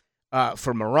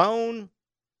for Marone.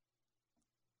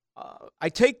 I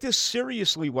take this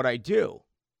seriously, what I do.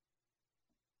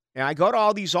 And I go to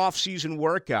all these off-season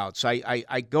workouts.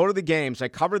 I go to the games. I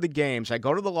cover the games. I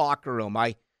go to the locker room.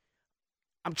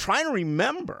 I'm trying to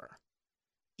remember,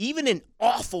 even in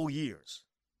awful years,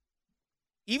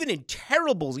 even in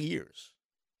terrible years,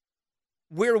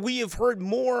 where we have heard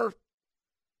more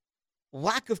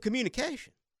lack of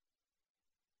communication.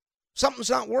 Something's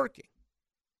not working.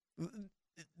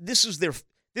 This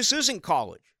isn't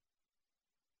college,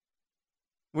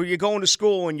 where you're going to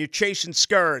school and you're chasing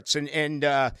skirts and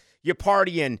you're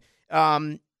partying.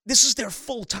 This is their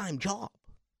full-time job.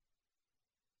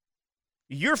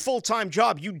 Your full-time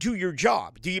job, you do your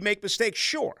job. Do you make mistakes?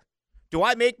 Sure. Do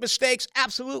I make mistakes?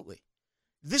 Absolutely.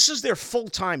 This is their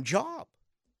full-time job.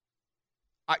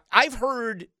 I've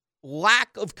heard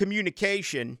lack of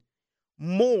communication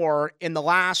more in the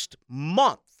last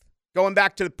month, going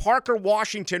back to Parker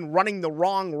Washington running the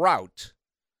wrong route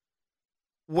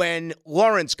when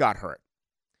Lawrence got hurt,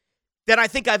 than I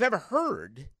think I've ever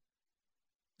heard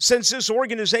since this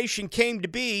organization came to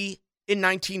be in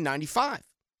 1995.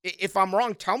 If I'm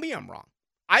wrong, tell me I'm wrong.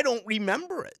 I don't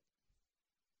remember it.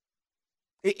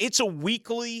 It's a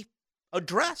weekly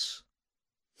address.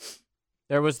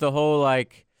 There was the whole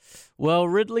well,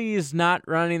 Ridley is not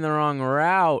running the wrong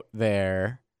route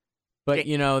there, but,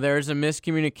 there's a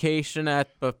miscommunication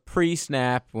at the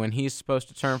pre-snap when he's supposed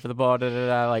to turn for the ball,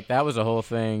 that was a whole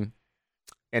thing.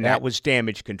 And that was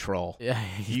damage control. Yeah,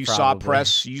 you saw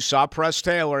Press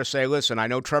Taylor say, listen, I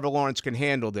know Trevor Lawrence can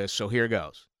handle this, so here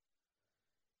goes.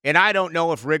 And I don't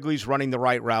know if Wrigley's running the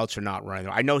right routes or not running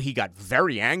them. I know he got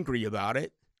very angry about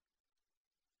it.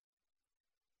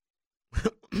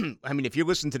 I mean, if you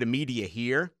listen to the media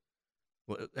here,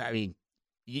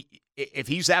 if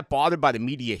he's that bothered by the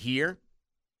media here,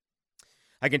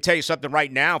 I can tell you something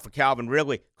right now for Calvin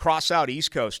Ridley. Cross out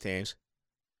East Coast teams.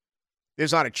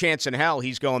 There's not a chance in hell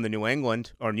he's going to New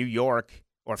England or New York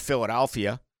or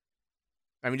Philadelphia.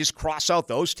 I mean, just cross out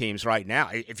those teams right now.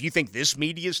 If you think this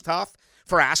media is tough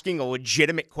for asking a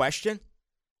legitimate question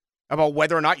about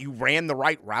whether or not you ran the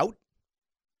right route,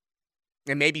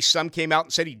 and maybe some came out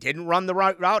and said he didn't run the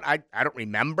right route, I don't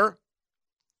remember.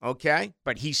 Okay?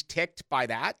 But he's ticked by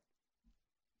that?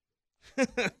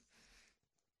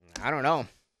 I don't know.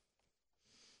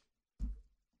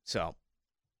 So,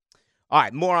 all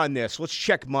right, more on this. Let's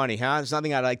check money, huh? There's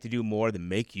nothing I'd like to do more than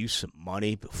make you some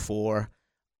money before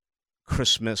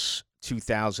Christmas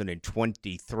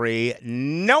 2023.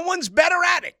 No one's better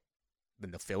at it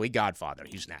than the Philly Godfather.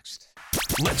 He's next.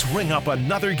 Let's ring up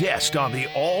another guest on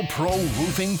the All-Pro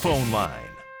Roofing phone line.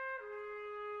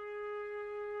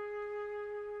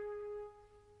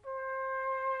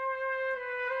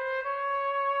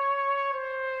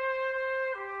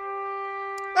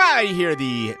 I hear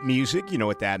the music. You know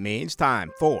what that means.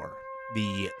 Time for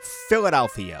the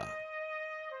Philadelphia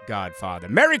Godfather.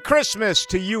 Merry Christmas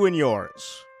to you and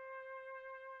yours.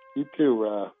 You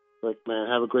too, Rick, man.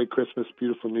 Have a great Christmas.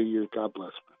 Beautiful New Year. God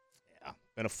bless, man. Yeah,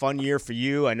 been a fun year for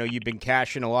you. I know you've been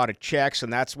cashing a lot of checks,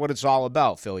 and that's what it's all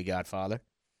about, Philly Godfather.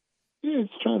 Yeah,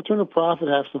 it's trying to turn a profit,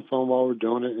 have some fun while we're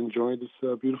doing it, enjoy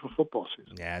this beautiful football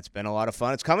season. Yeah, it's been a lot of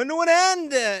fun. It's coming to an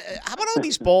end. How about all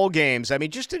these bowl games? I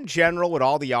mean, just in general with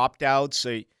all the opt-outs,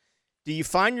 do you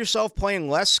find yourself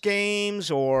playing less games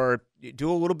or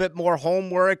do a little bit more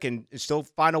homework and still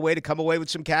find a way to come away with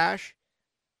some cash?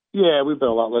 Yeah, we've been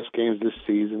a lot less games this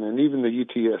season, and even the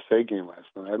UTSA game last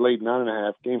night. I laid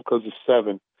 9.5. Game closed at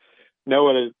 7. No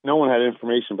one had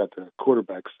information about the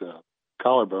quarterback's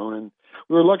collarbone, and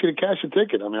we were lucky to cash a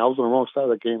ticket. I mean, I was on the wrong side of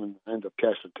that game and I ended up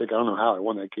cashing a ticket. I don't know how I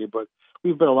won that game, but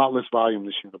we've been a lot less volume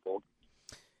this year in the bowl.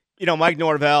 You know, Mike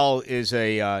Norvell is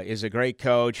a great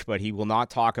coach, but he will not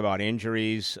talk about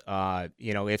injuries.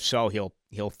 If so,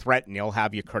 he'll threaten. He'll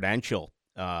have your credential,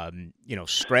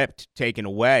 stripped, taken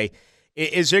away.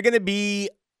 Is there going to be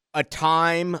a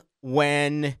time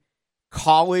when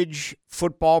college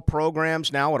football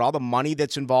programs now, with all the money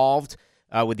that's involved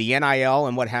with the NIL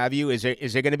and what have you, is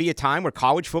there going to be a time where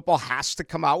college football has to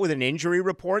come out with an injury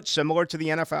report similar to the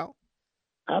NFL?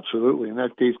 Absolutely, and that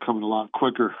day's coming a lot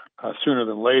quicker, sooner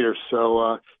than later.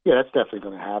 So, that's definitely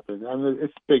going to happen. I mean,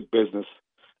 it's big business.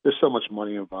 There's so much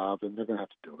money involved, and they're going to have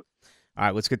to do it. All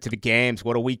right, let's get to the games.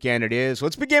 What a weekend it is.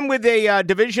 Let's begin with a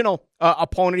divisional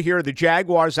opponent here, the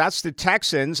Jaguars. That's the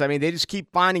Texans. I mean, they just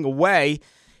keep finding a way.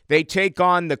 They take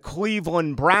on the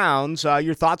Cleveland Browns.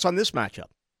 Your thoughts on this matchup?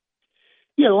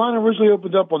 Yeah, the line originally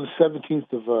opened up on the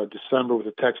 17th of December with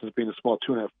the Texans being a small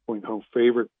 2.5-point home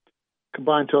favorite.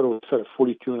 Combined total was set at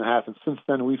 42.5, and since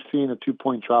then we've seen a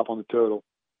 2-point drop on the total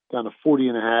down to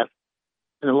 40.5.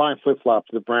 And the line flip-flopped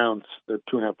to the Browns. They're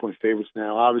 2.5-point favorites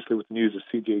now. Obviously, with the news of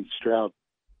C.J. Stroud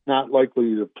not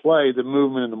likely to play, the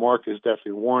movement in the market is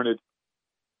definitely warranted.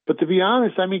 But to be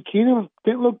honest, I mean, Keenum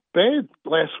didn't look bad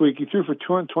last week. He threw for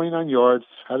 229 yards,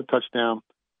 had a touchdown,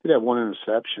 did have one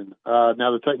interception. Now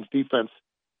the Titans' defense,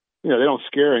 they don't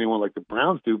scare anyone like the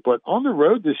Browns do. But on the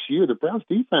road this year, the Browns'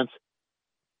 defense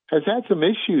has had some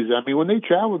issues. I mean, when they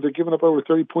travel, they're giving up over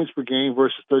 30 points per game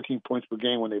versus 13 points per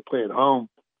game when they play at home.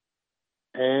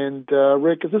 And,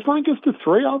 Rick, if this line gets to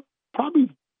 3, I'll probably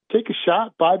take a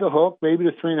shot, buy the hook, maybe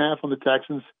the 3.5 on the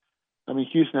Texans. I mean,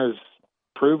 Houston has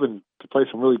proven to play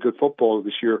some really good football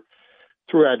this year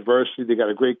through adversity. They got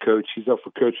a great coach. He's up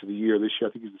for Coach of the Year this year.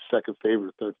 I think he's the second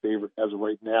favorite or third favorite as of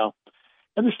right now.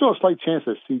 And there's still a slight chance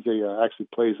that CJ actually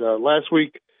plays. Last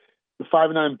week, the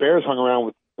 5-9 Bears hung around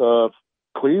with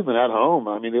Cleveland at home.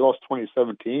 I mean, they lost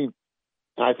 2017.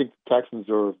 And I think the Texans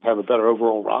have a better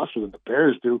overall roster than the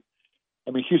Bears do.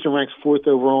 I mean, Houston ranks 4th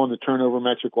overall in the turnover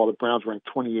metric, while the Browns rank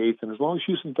 28th. And as long as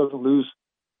Houston doesn't lose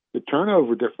the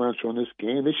turnover differential in this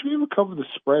game, they should be able to cover the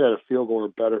spread at a field goal or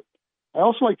better. I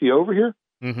also like the over here.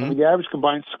 Mm-hmm. I mean, the average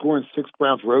combined score in 6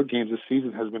 Browns road games this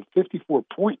season has been 54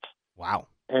 points. Wow.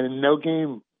 And in no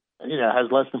game,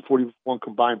 has less than 41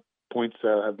 combined points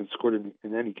have been scored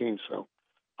in any game. So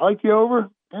I like the over,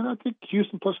 and I think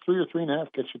Houston plus 3 or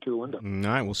 3.5 gets you to the window.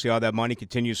 All right, we'll see how that money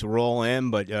continues to roll in,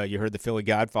 but you heard the Philly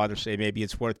Godfather say maybe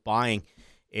it's worth buying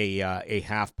a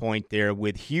half point there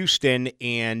with Houston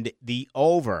and the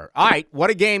over. All right, what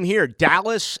a game here.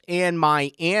 Dallas and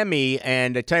Miami,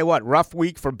 and I tell you what, rough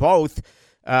week for both.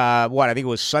 I think it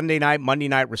was Sunday night, Monday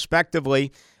night,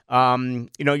 respectively.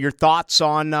 Your thoughts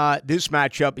on this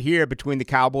matchup here between the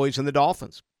Cowboys and the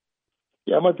Dolphins?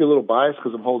 Yeah, I might be a little biased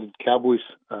because I'm holding Cowboys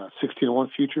 16-1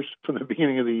 futures from the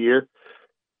beginning of the year.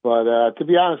 But to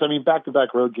be honest, I mean,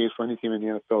 back-to-back road games for any team in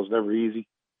the NFL is never easy.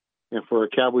 And for a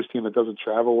Cowboys team that doesn't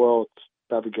travel well, it's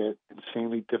about to get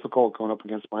insanely difficult going up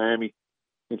against Miami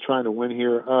and trying to win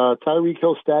here. Tyreek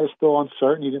Hill's status still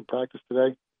uncertain. He didn't practice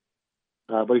today.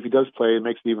 But if he does play, it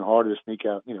makes it even harder to sneak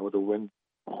out, with a win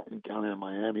down in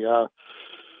Miami.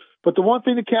 But the one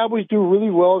thing the Cowboys do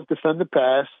really well is defend the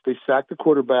pass. They sack the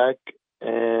quarterback,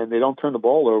 and they don't turn the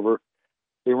ball over.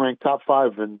 They rank top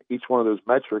 5 in each one of those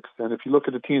metrics. And if you look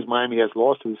at the teams Miami has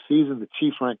lost to this season, the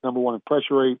Chiefs rank number 1 in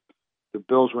pressure rate. The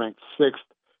Bills ranked 6th.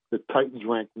 The Titans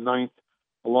ranked 9th,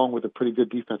 along with a pretty good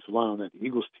defensive line on that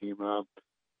Eagles team.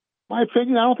 My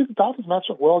opinion, I don't think the Dolphins match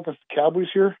up well against the Cowboys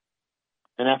here.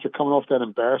 And after coming off that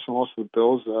embarrassing loss to the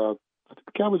Bills, I think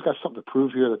the Cowboys got something to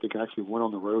prove here that they can actually win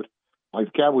on the road. I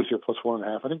like the Cowboys here plus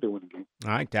 1.5. I think they win the game.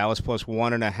 All right, Dallas plus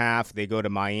 1.5. They go to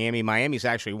Miami. Miami's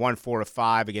actually won 4 of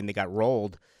 5. Again, they got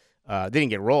rolled. They didn't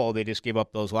get rolled. They just gave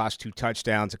up those last 2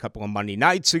 touchdowns a couple of Monday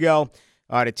nights ago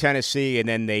to Tennessee, and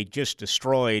then they just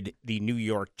destroyed the New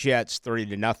York Jets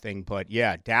 30-0. But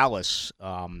yeah, Dallas,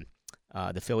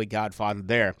 the Philly Godfather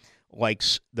there,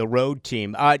 likes the road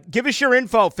team. Give us your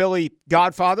info, Philly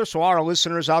Godfather, so our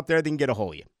listeners out there, they can get a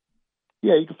hold of you.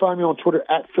 Yeah, you can find me on Twitter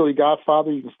at Philly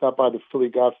Godfather. You can stop by the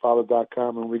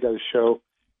PhillyGodfather.com, and we got a show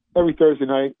every Thursday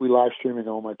night. We live streaming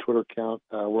on my Twitter account.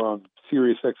 We're on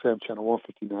Sirius XM channel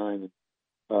 159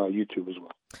 and YouTube as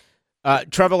well.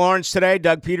 Trevor Lawrence today,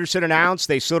 Doug Peterson announced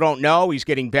they still don't know. He's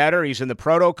getting better. He's in the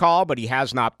protocol, but he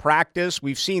has not practiced.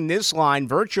 We've seen this line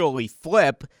virtually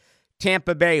flip.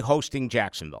 Tampa Bay hosting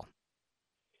Jacksonville.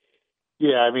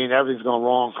 Yeah, I mean, everything's gone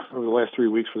wrong over the last 3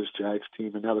 weeks for this Jags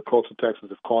team, and now the Colts and Texans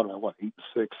have caught them at,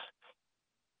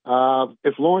 8-6.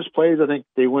 If Lawrence plays, I think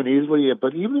they win easily,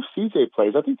 but even if CJ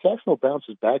plays, I think Jacksonville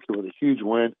bounces back here with a huge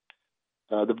win.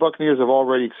 The Buccaneers have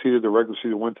already exceeded the regular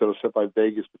season win total set by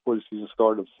Vegas before the season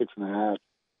started of 6.5.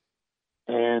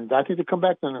 And I think they come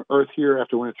back to earth here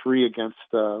after winning 3 against,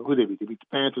 who they beat? They beat the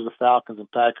Panthers, the Falcons, and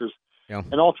Packers. Yeah.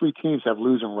 And all 3 teams have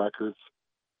losing records.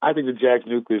 I think the Jags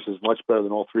nucleus is much better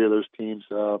than all 3 of those teams.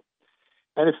 And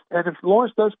if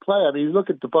Lawrence does play, I mean, you look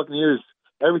at the Buccaneers,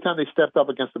 every time they stepped up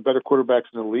against the better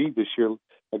quarterbacks in the league this year,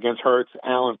 against Hurts,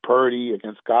 Allen, Purdy,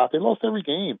 against Goff, they lost every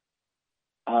game.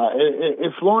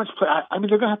 If Lawrence play, I mean,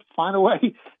 they're going to have to find a way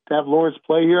to have Lawrence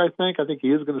play here, I think. I think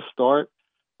he is going to start.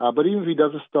 But even if he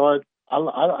doesn't start, I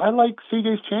like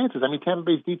CJ's chances. I mean, Tampa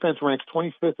Bay's defense ranks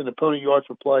 25th in opponent yards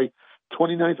per play,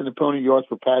 29th in opponent yards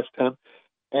per pass attempt,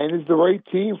 and is the right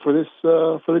team for this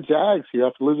for the Jags here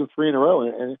after losing 3 in a row,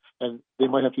 and they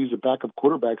might have to use a backup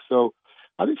quarterback. So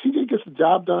I think CJ gets the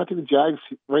job done. I think the Jags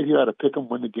right here had to pick them,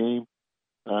 win the game.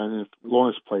 And if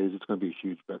Lawrence plays, it's going to be a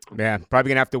huge bet for me. Yeah, probably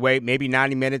going to have to wait maybe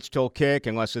 90 minutes till kick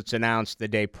unless it's announced the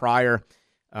day prior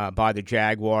by the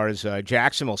Jaguars.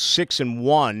 Jacksonville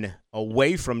 6-1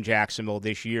 away from Jacksonville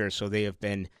this year, so they have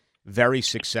been very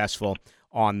successful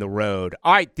on the road.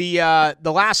 All right, the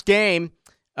last game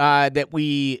that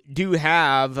we do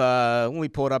have, let me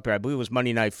pull it up here. I believe it was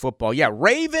Monday Night Football. Yeah,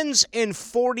 Ravens and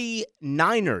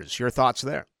 49ers. Your thoughts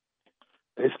there?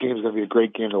 This game is going to be a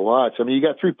great game to watch. I mean, you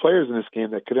got 3 players in this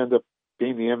game that could end up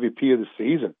being the MVP of the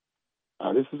season.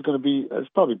 This is going to be it's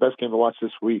probably the best game to watch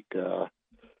this week.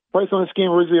 Price on this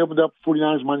game originally opened up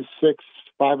 49ers -6,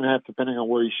 5.5, depending on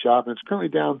where you shop, and it's currently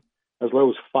down as low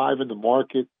as 5 in the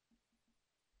market.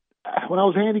 When I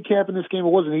was handicapping this game, it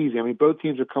wasn't easy. I mean, both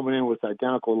teams are coming in with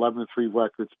identical 11-3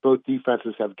 records. Both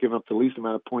defenses have given up the least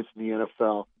amount of points in the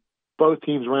NFL. Both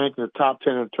teams rank in the top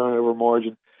 10 in turnover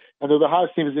margin. And they're the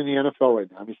hottest teams in the NFL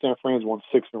right now. I mean, San Fran's won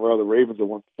 6 in a row. The Ravens have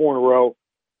won 4 in a row.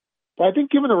 But I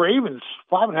think giving the Ravens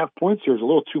 5.5 points here is a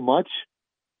little too much.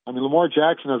 I mean, Lamar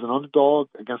Jackson as an underdog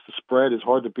against the spread is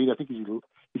hard to beat. I think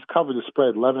he's covered the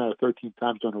spread 11 out of 13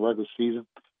 times during the regular season.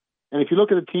 And if you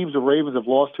look at the teams the Ravens have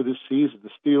lost to this season, the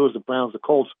Steelers, the Browns, the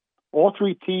Colts, all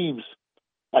three teams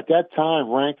at that time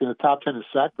ranked in the top 10 in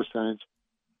sack percentage.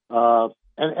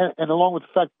 And along with the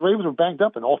fact the Ravens were banged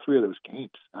up in all three of those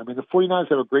games. I mean, the 49ers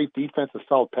have a great defense and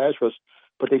solid pass rush,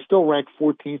 but they still rank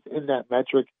 14th in that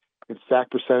metric in sack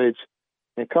percentage.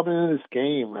 And coming into this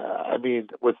game, I mean,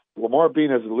 with Lamar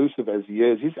being as elusive as he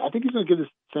is, I think he's going to give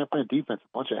this San Fran defense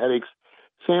a bunch of headaches.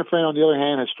 San Fran, on the other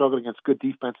hand, has struggled against good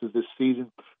defenses this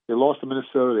season. They lost to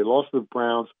Minnesota. They lost to the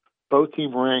Browns. Both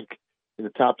teams rank in the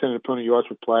top 10 in opponent yards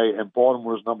per play, and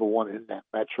Baltimore is number one in that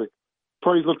metric.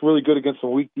 Purdy's looked really good against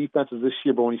some weak defenses this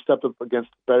year, but when he stepped up against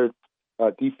better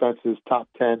defenses, top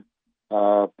 10,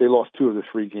 they lost 2 of the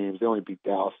 3 games. They only beat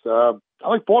Dallas. I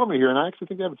like Baltimore here, and I actually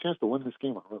think they have a chance to win this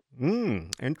game on the road.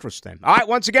 Interesting. All right,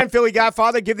 once again, Philly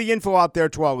Godfather, give the info out there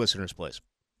to our listeners, please.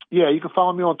 Yeah, you can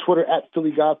follow me on Twitter at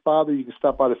Philly Godfather. You can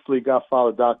stop by to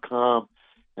phillygodfather.com,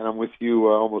 and I'm with you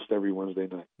almost every Wednesday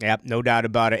night. Yep, no doubt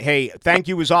about it. Hey, thank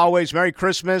you as always. Merry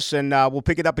Christmas, and we'll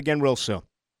pick it up again real soon.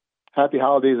 Happy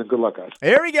holidays and good luck, guys.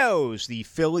 There he goes, the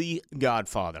Philly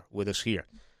Godfather with us here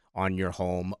on your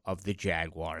home of the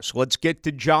Jaguars. Let's get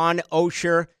to John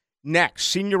Osher next.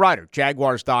 Senior writer,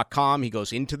 Jaguars.com. He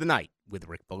goes into the night with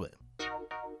Rick Ballou.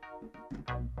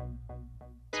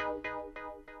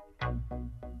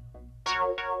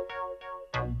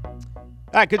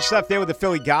 All right, good stuff there with the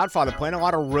Philly Godfather. Playing a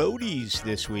lot of roadies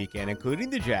this weekend, including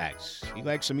the Jags. He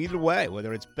likes them either way,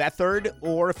 whether it's Beathard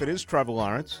or if it is Trevor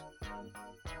Lawrence.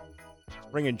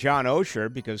 Bringing John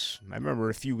Osher because I remember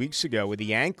a few weeks ago with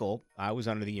the ankle, I was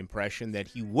under the impression that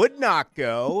he would not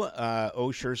go.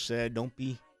 Osher said, don't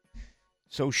be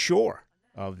so sure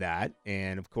of that.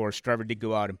 And, of course, Trevor did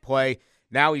go out and play.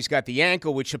 Now he's got the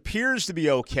ankle, which appears to be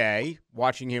okay.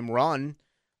 Watching him run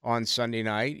on Sunday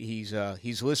night, he's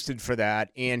listed for that,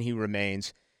 and he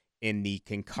remains in the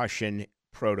concussion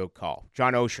protocol.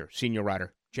 John Osher, senior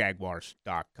writer,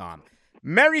 Jaguars.com.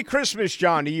 Merry Christmas,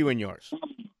 John, to you and yours.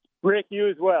 Rick, you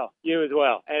as well.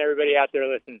 And everybody out there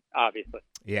listening, obviously.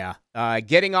 Yeah.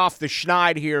 Getting off the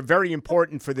schneid here, very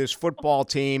important for this football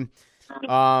team.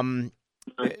 They've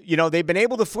been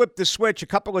able to flip the switch a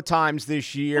couple of times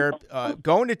this year.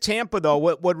 Going to Tampa, though,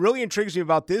 what really intrigues me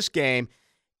about this game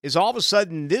is all of a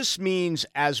sudden this means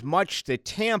as much to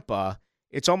Tampa.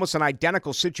 It's almost an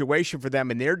identical situation for them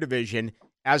in their division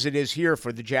as it is here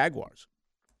for the Jaguars.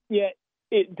 Yeah,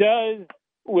 it does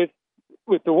with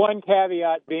the one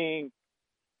caveat being,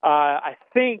 I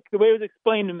think the way it was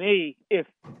explained to me, if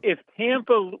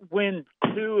Tampa wins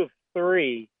 2 of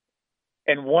 3,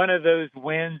 and one of those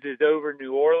wins is over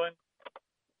New Orleans,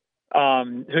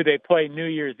 who they play New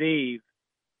Year's Eve,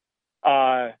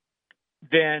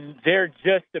 then they're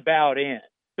just about in.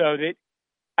 So that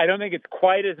I don't think it's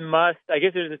quite as must. I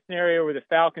guess there's a scenario where the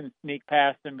Falcons sneak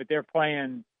past them, but they're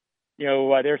playing,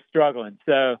 they're struggling.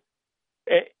 So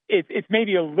it's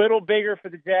maybe a little bigger for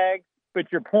the Jags,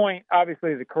 but your point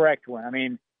obviously is the correct one. I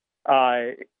mean,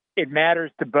 it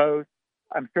matters to both.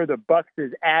 I'm sure the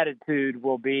Bucs' attitude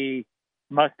will be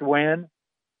must win,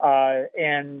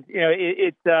 and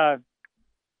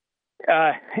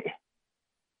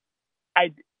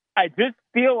I just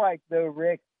feel like, though,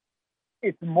 Rick,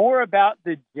 it's more about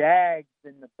the Jags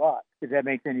than the Bucs, if that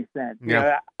makes any sense.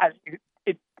 Yeah.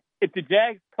 If the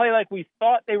Jags play like we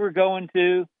thought they were going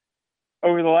to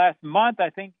over the last month, I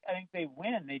think they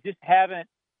win. They just haven't,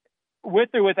 with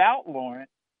or without Lawrence,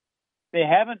 they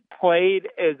haven't played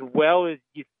as well as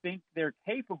you think they're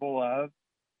capable of.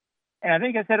 And I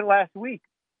think I said it last week.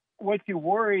 What you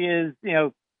worry is,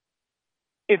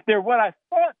 if they're what I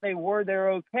thought they were,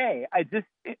 they're okay.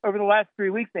 Over the last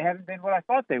 3 weeks, they haven't been what I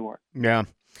thought they were. Yeah.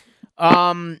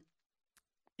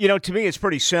 To me, it's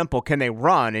pretty simple. Can they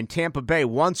run? And Tampa Bay,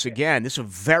 once again, this is a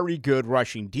very good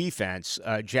rushing defense.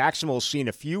 Jacksonville's seen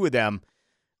a few of them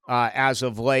as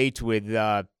of late with,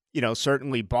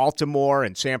 certainly Baltimore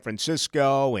and San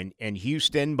Francisco and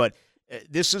Houston. But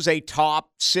this is a top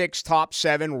 6, top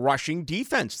 7 rushing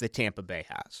defense that Tampa Bay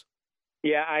has.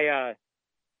 Yeah,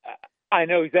 I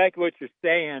know exactly what you're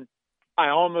saying. I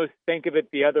almost think of it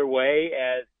the other way,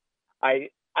 as I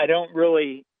don't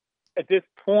really, at this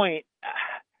point,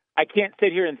 I can't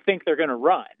sit here and think they're going to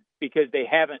run because they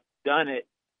haven't done it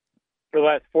for the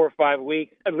last 4 or 5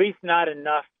 weeks, at least not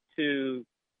enough to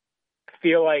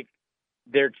feel like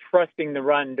they're trusting the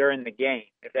run during the game,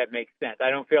 if that makes sense.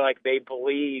 I don't feel like they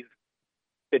believe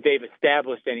that they've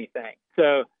established anything.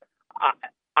 So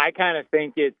I kind of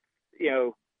think it's,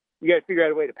 you got to figure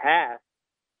out a way to pass.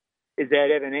 Is that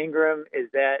Evan Ingram?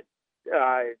 Is that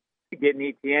getting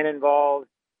ETN involved?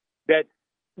 That's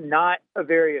not a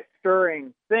very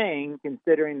assuring thing,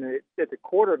 considering that the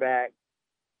quarterback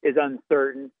is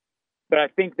uncertain. but I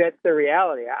think that's the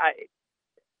reality.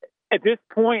 At this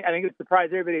point, I think it would surprise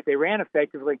everybody if they ran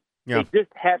effectively. Yeah. They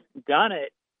just haven't done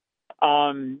it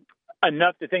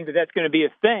enough to think that that's going to be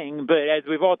a thing. But as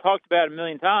we've all talked about a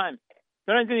million times,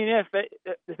 sometimes in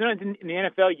the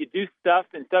NFL, you do stuff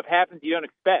and stuff happens you don't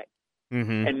expect.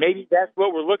 Mm-hmm. And maybe that's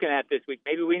what we're looking at this week.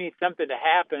 Maybe we need something to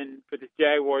happen for this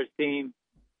Jaguars team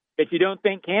that you don't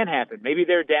think can happen. Maybe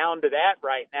they're down to that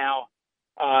right now.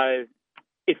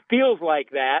 It feels like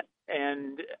that,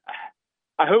 and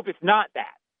I hope it's not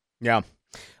that. Yeah.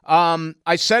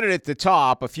 I said it at the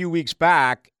top a few weeks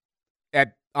back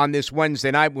on this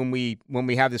Wednesday night when we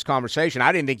have this conversation.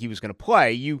 I didn't think he was going to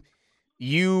play.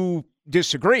 You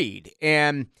disagreed,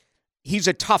 and he's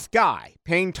a tough guy.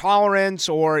 Pain tolerance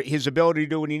or his ability to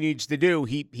do what he needs to do,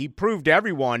 he proved to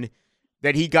everyone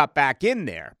that he got back in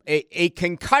there. A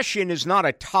concussion is not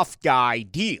a tough guy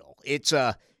deal. It's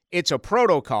a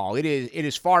protocol. It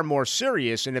is far more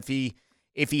serious, and if he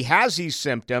has these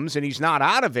symptoms and he's not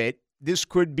out of it, this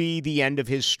could be the end of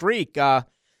his streak.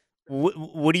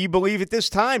 What do you believe at this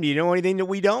time? Do you know anything that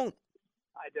we don't?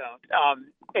 I don't.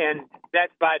 And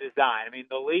that's by design. I mean,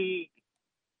 the league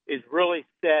is really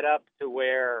set up to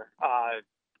where,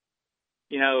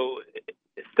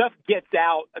 stuff gets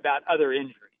out about other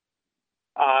injuries.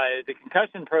 The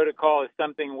concussion protocol is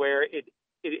something where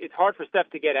it's hard for stuff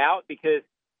to get out because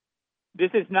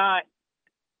this is not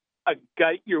a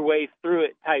gut your way through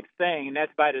it type thing, and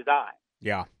that's by design.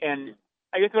 Yeah. And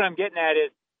I guess what I'm getting at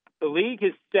is the league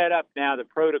has set up now the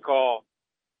protocol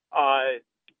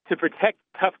to protect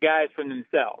tough guys from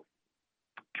themselves.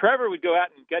 Trevor would go out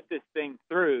and gut this thing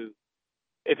through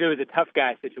if it was a tough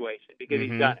guy situation because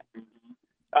he's done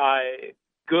it.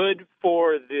 Good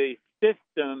for the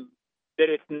system that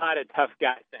it's not a tough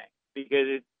guy thing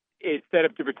because it's set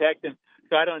up to protect him.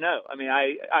 So I don't know. I mean,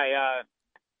 I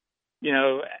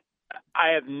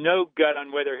have no gut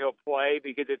on whether he'll play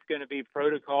because it's going to be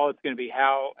protocol. It's going to be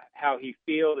how he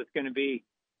feels. It's going to be,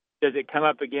 does it come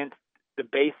up against the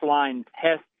baseline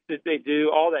tests that they do,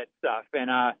 all that stuff.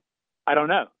 And I don't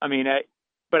know. I mean,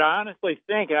 but I honestly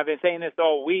think, and I've been saying this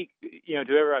all week, to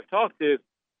whoever I've talked to,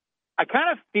 I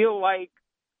kind of feel like,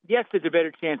 yes, there's a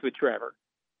better chance with Trevor.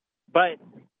 But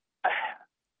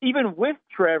even with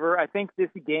Trevor, I think this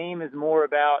game is more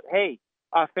about, hey,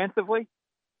 offensively,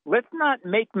 let's not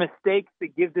make mistakes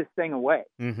that give this thing away.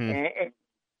 Mm-hmm.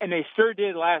 And they sure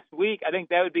did last week. I think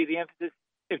that would be the emphasis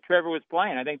if Trevor was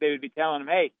playing. I think they would be telling him,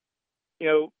 hey,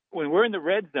 when we're in the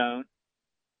red zone,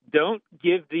 don't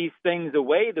give these things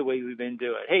away the way we've been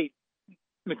doing. Hey,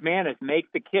 McManus, make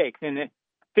the kicks. And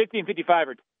 50 and 55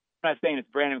 I'm not saying it's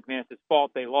Brandon McManus'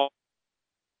 fault they lost.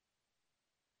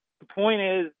 The point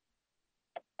is,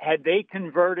 had they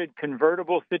converted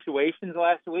convertible situations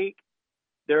last week,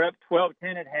 they're up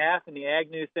 12-10 at half, and the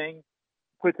Agnew thing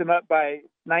puts them up by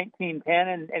 19-10,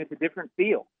 and it's a different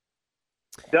feel.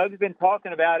 Doug's been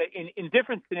talking about it in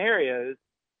different scenarios.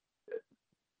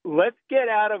 Let's get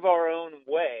out of our own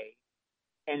way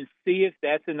and see if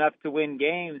that's enough to win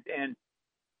games. And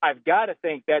I've got to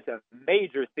think that's a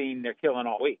major theme they're killing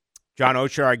all week. John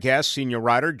Oehser, our guest, senior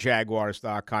writer,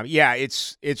 Jaguars.com. Yeah,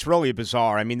 it's really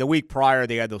bizarre. I mean, the week prior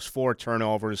they had those 4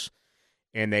 turnovers,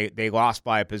 and they lost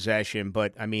by a possession.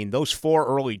 But, I mean, those 4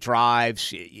 early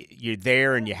drives, you're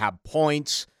there and you have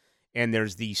points, and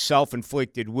there's the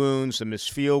self-inflicted wounds, the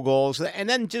missed field goals, and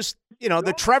then just,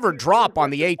 the Trevor drop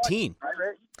on the 18.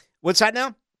 What's that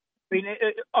now? I mean,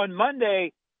 on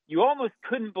Monday, you almost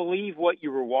couldn't believe what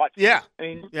you were watching. Yeah. I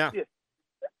mean, yeah.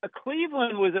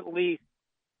 Cleveland was at least,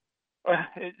 sort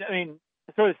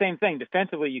of the same thing.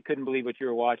 Defensively, you couldn't believe what you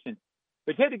were watching.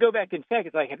 But you had to go back and check.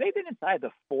 It's like, have they been inside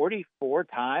the 44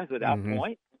 times without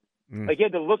points? Mm. Like, you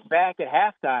had to look back at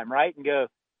halftime, right, and go,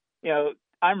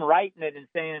 I'm writing it and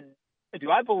saying,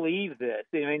 do I believe this?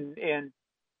 I mean, and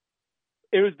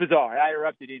it was bizarre. I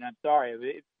interrupted you, and I'm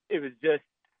sorry. It was just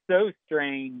so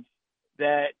strange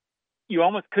that you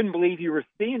almost couldn't believe you were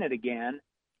seeing it again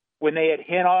when they had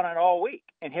hit on it all week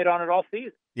and hit on it all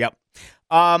season. Yep.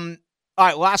 All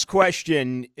right, last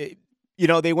question.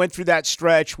 They went through that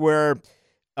stretch where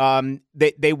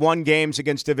they won games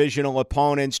against divisional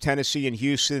opponents, Tennessee and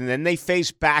Houston, and then they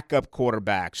faced backup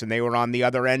quarterbacks, and they were on the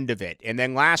other end of it. And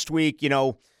then last week,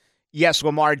 yes,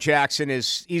 Lamar Jackson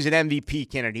he's an MVP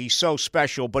candidate. He's so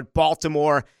special, but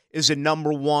Baltimore is a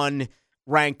number 1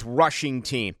 ranked rushing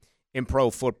team in pro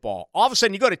football. All of a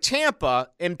sudden, you go to Tampa,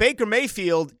 and Baker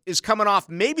Mayfield is coming off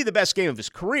maybe the best game of his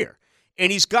career.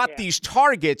 And he's got these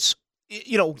targets,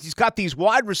 he's got these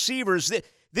wide receivers.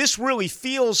 This really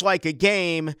feels like a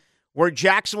game where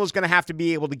Jacksonville's going to have to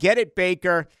be able to get at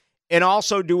Baker and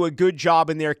also do a good job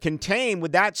in their contain.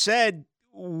 With that said,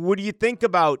 what do you think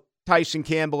about Tyson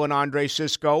Campbell and Andre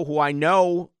Sisco, who I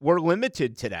know were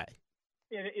limited today.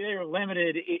 Yeah, they were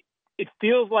limited. It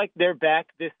feels like they're back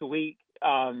this week.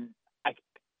 I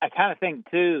kind of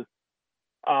think, too,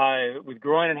 with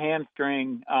groin and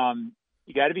hamstring,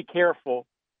 you got to be careful.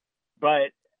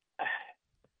 But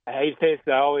I hate to say this,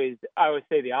 I always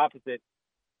say the opposite.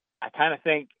 I kind of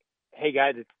think, hey,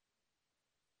 guys,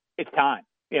 it's time.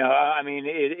 I mean,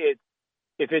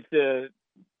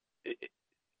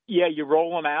 you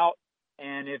roll them out,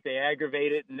 and if they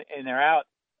aggravate it and they're out,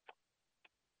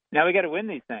 now we got to win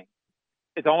these things.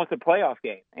 It's almost a playoff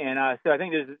game, and so I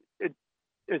think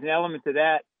there's an element to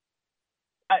that.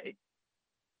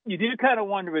 You do kind of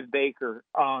wonder with Baker,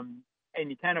 and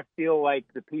you kind of feel like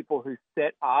the people who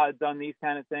set odds on these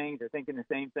kind of things are thinking the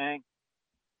same thing.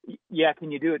 Yeah,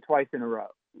 can you do it twice in a row?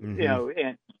 Mm-hmm.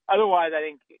 And otherwise, I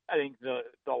think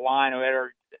the line,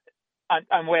 or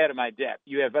I'm way out of my depth.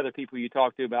 You have other people you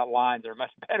talk to about lines that are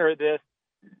much better at this,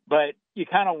 but you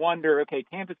kind of wonder, okay,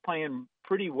 Tampa's playing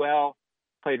pretty well,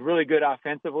 played really good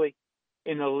offensively.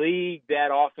 In the league,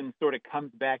 that often sort of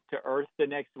comes back to earth the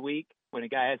next week when a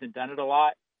guy hasn't done it a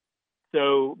lot.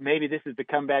 So maybe this is the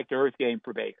comeback to earth game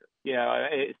for Baker.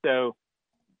 So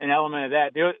an element of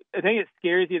that. The thing that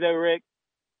scares you, though, Rick,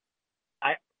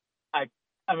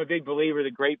 I'm a big believer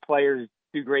that great players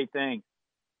do great things.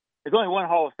 There's only one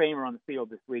Hall of Famer on the field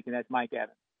this week, and that's Mike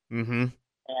Evans. Mm-hmm.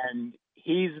 And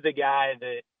he's the guy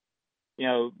that,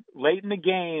 late in the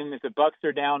game, if the Bucks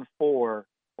are down 4,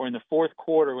 or in the fourth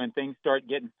quarter when things start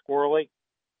getting squirrely,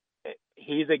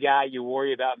 he's a guy you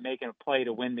worry about making a play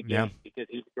to win the game because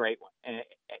he's a great one.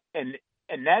 And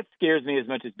that scares me as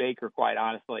much as Baker, quite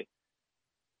honestly.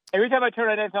 Every time I turn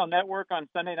on NFL Network on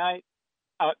Sunday night,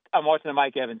 I'm watching the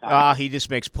Mike Evans. He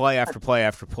just makes play after play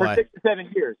after play. For 6 to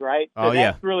 7 years, right? So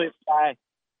that's really a guy.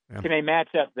 Yeah. Can they match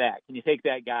up that? Can you take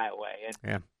that guy away?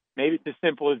 And maybe it's as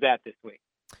simple as that this week.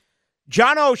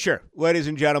 John Osher, ladies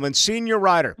and gentlemen, senior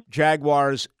writer,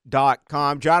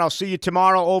 Jaguars.com. John, I'll see you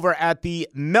tomorrow over at the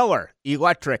Miller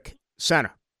Electric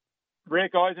Center.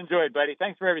 Rick, always enjoyed, buddy.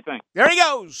 Thanks for everything. There he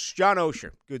goes, John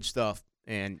Osher. Good stuff.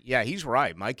 And, yeah, he's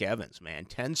right. Mike Evans, man,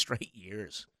 10 straight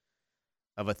years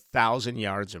of 1,000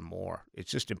 yards or more.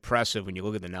 It's just impressive when you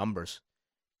look at the numbers.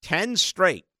 10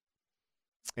 straight.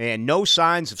 And no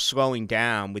signs of slowing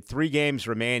down. With 3 games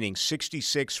remaining,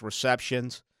 66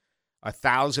 receptions,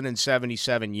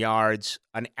 1,077 yards,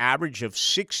 an average of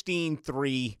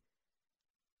 16.3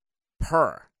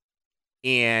 per.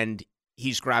 And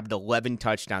he's grabbed 11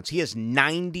 touchdowns. He has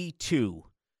 92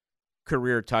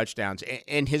 career touchdowns.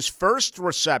 And his first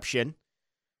reception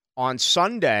on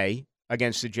Sunday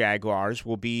against the Jaguars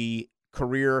will be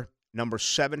career number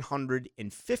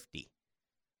 750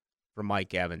 for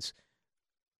Mike Evans.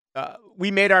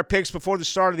 We made our picks before the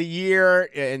start of the year,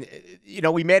 and,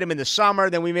 we made them in the summer,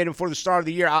 then we made them before the start of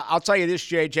the year. I'll tell you this,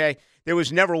 JJ, there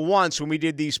was never once when we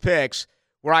did these picks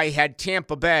where I had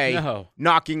Tampa Bay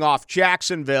knocking off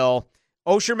Jacksonville.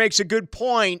 Osher makes a good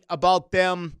point about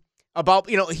them,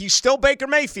 he's still Baker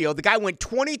Mayfield. The guy went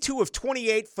 22 of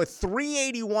 28 for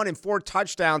 381 and 4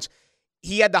 touchdowns.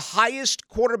 He had the highest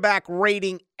quarterback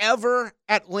rating ever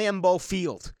at Lambeau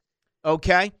Field,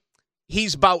 okay?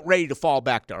 He's about ready to fall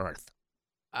back to earth.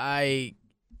 I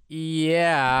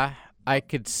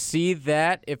could see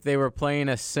that if they were playing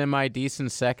a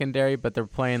semi-decent secondary, but they're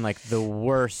playing like the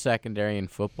worst secondary in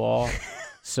football.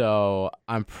 So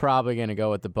I'm probably going to go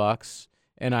with the Bucks,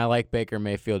 and I like Baker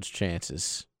Mayfield's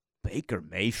chances. Baker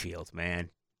Mayfield,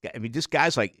 man. I mean, just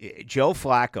guys like Joe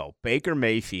Flacco, Baker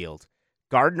Mayfield,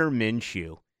 Gardner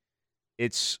Minshew.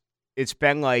 It's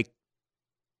been like,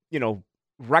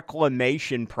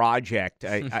 reclamation project.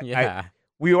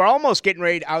 We were almost getting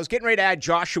ready. I was getting ready to add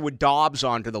Joshua Dobbs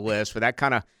onto the list, but that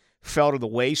kind of fell to the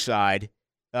wayside.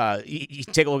 You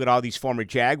take a look at all these former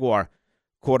Jaguar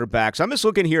quarterbacks. I'm just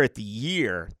looking here at the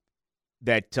year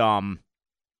that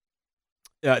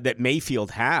that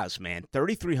Mayfield has, man.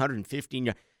 3,315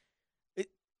 yards.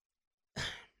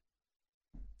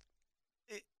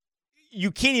 You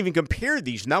can't even compare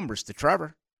these numbers to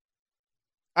Trevor.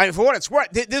 I mean, for what it's worth,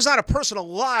 there's not a person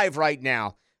alive right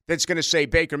now that's going to say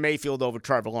Baker Mayfield over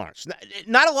Trevor Lawrence.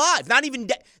 Not alive. Not even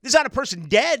dead. There's not a person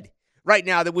dead right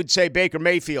now that would say Baker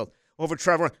Mayfield over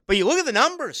Trevor Lawrence. But you look at the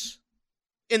numbers,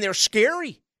 and they're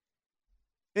scary.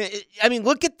 I mean,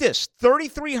 look at this.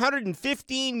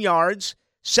 3,315 yards,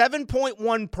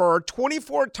 7.1 per,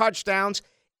 24 touchdowns,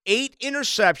 8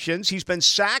 interceptions. He's been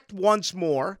sacked once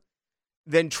more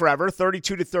than Trevor,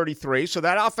 32 to 33. So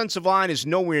that offensive line is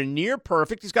nowhere near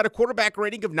perfect. He's got a quarterback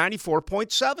rating of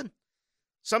 94.7.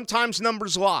 Sometimes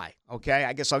numbers lie, okay?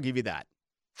 I guess I'll give you that.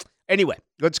 Anyway,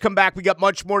 let's come back. We got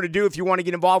much more to do. If you want to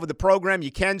get involved with the program, you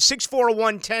can.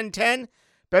 641-1010.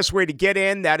 Best way to get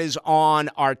in, that is on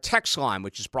our text line,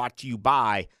 which is brought to you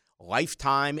by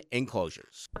Lifetime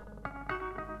Enclosures.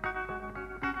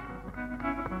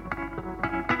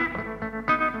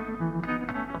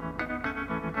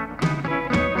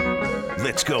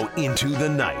 Let's go into the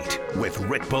night with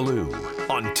Rick Ballou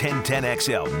on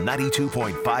 1010XL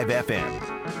 92.5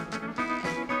 FM.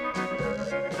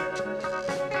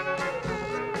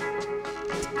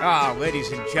 Ah,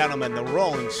 ladies and gentlemen, the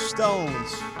Rolling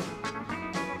Stones.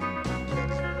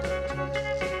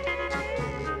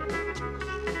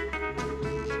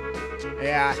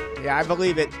 Yeah, I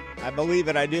believe it. I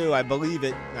do. I believe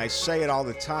it. I say it all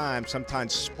the time.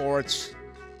 Sometimes sports,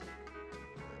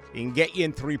 it can get you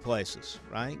in three places,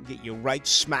 right? Get you right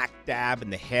smack dab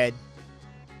in the head,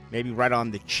 maybe right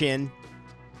on the chin.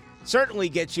 Certainly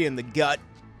gets you in the gut.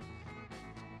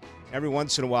 Every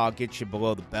once in a while, gets you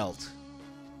below the belt.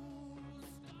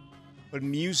 But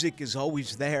music is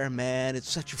always there, man. It's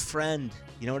such a friend.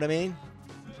 You know what I mean?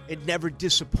 It never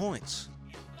disappoints.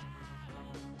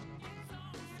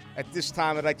 At this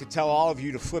time, I'd like to tell all of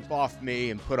you to flip off me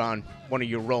and put on one of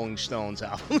your Rolling Stones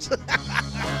albums.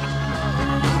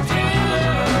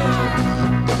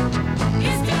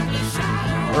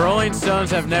 Rolling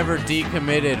Stones have never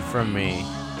decommitted from me.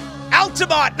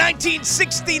 Altamont,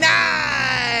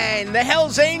 1969. The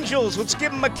Hells Angels. Let's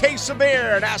give them a case of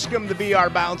beer and ask them to be our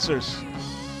bouncers.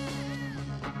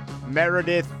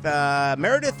 Meredith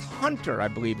Hunter, I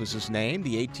believe was his name,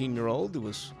 the 18-year-old who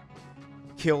was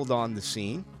killed on the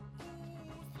scene.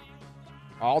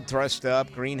 All dressed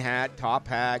up, green hat, top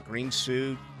hat, green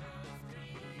suit.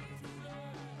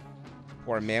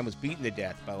 Poor man was beaten to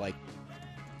death by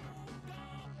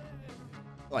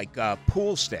like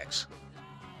pool sticks.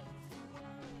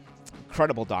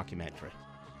 Incredible documentary.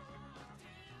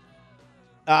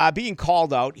 Being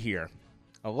called out here,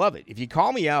 I love it. If you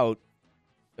call me out,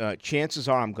 chances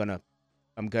are I'm gonna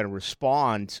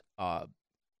respond.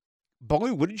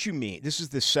 Ballou, what did you mean? This is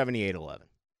the 7811.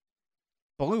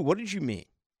 Ballou, what did you mean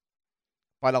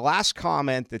by the last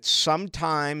comment that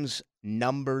sometimes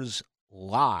numbers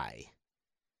lie?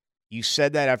 You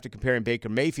said that after comparing Baker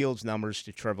Mayfield's numbers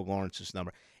to Trevor Lawrence's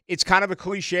number. It's kind of a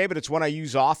cliche, but it's one I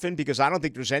use often because I don't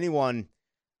think there's anyone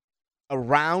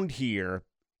around here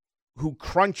who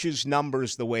crunches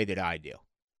numbers the way that I do.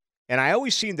 And I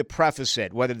always seem to preface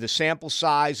it, whether the sample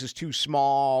size is too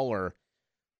small or...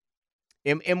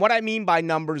 And what I mean by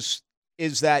numbers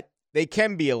is that they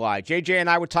can be a lie. JJ and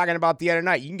I were talking about the other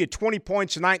night. You can get 20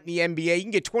 points a night in the NBA. You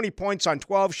can get 20 points on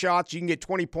 12 shots. You can get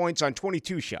 20 points on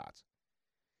 22 shots.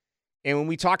 And when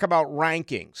we talk about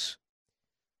rankings,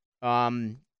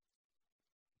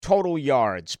 total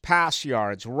yards, pass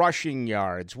yards, rushing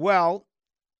yards, well,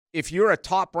 if you're a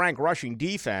top-ranked rushing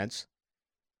defense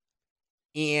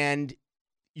and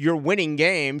you're winning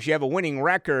games, you have a winning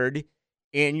record,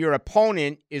 and your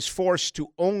opponent is forced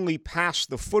to only pass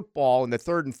the football in the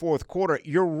third and fourth quarter,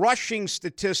 your rushing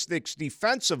statistics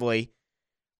defensively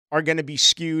are going to be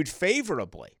skewed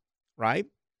favorably, right?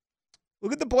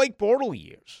 Look at the Blake Bortles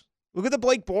years. Look at the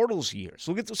Blake Bortles years.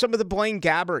 Look at some of the Blaine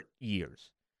Gabbert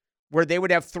years where they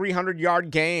would have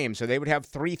 300-yard games or they would have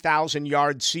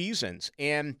 3,000-yard seasons.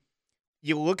 And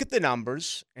you look at the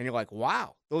numbers and you're like,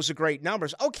 wow, those are great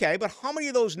numbers. Okay, but how many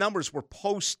of those numbers were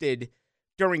posted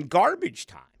during garbage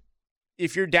time?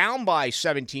 If you're down by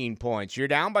 17 points, you're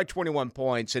down by 21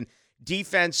 points, and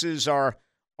defenses are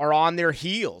on their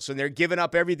heels, and they're giving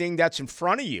up everything that's in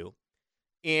front of you,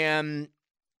 and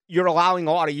you're allowing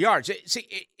a lot of yards.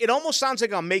 It almost sounds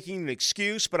like I'm making an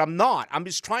excuse, but I'm not. I'm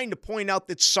just trying to point out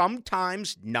that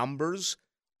sometimes numbers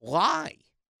lie.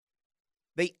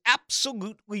 They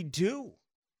absolutely do.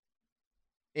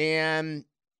 And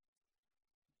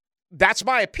that's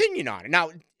my opinion on it.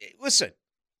 Now, listen,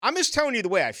 I'm just telling you the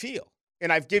way I feel,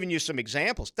 and I've given you some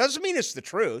examples. Doesn't mean it's the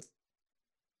truth.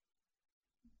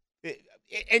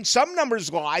 And some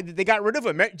numbers lie that they got rid of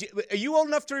them. Are you old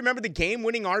enough to remember the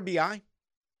game-winning RBI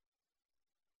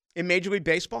in Major League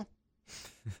Baseball?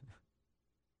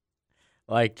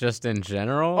 Like just in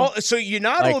general? Oh, so you're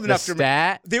not like old enough to remember.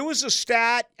 Stat? There was a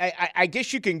stat. I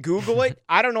guess you can Google it.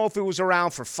 I don't know if it was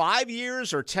around for 5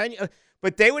 years or 10 years,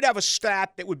 but they would have a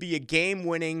stat that would be a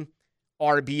game-winning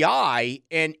RBI,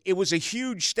 and it was a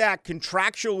huge stat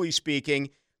contractually speaking.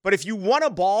 But if you won a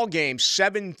ball game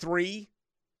 7-3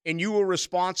 and you were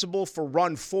responsible for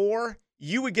run 4,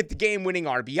 you would get the game-winning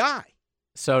RBI.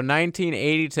 So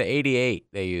 1980 to 88,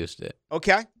 they used it.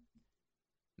 Okay.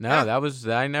 No, Yeah. that was,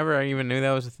 I never even knew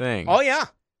that was a thing. Oh, yeah.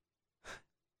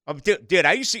 Dude,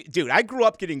 I grew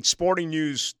up getting Sporting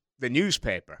News, the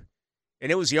newspaper.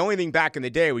 And it was the only thing back in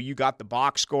the day where you got the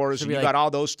box scores and you got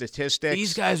all those statistics.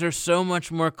 These guys are so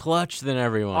much more clutch than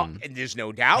everyone. And there's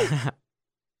no doubt.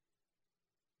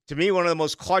 To me, one of the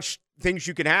most clutch things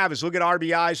you can have is look at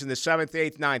RBIs in the 7th,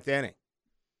 8th, 9th inning.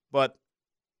 But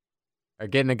or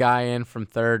getting a guy in from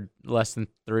third, less than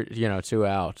 2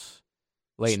 outs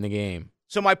late in the game.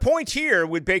 So my point here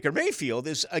with Baker Mayfield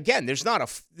is, again, there's not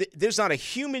a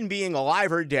human being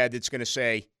alive or dead that's going to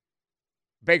say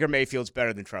Baker Mayfield's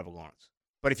better than Trevor Lawrence.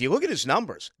 But if you look at his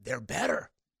numbers, they're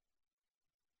better.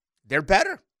 They're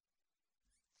better.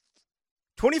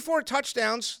 24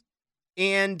 touchdowns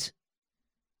and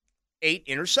 8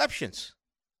 interceptions.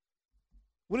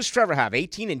 What does Trevor have?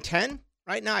 18 and 10?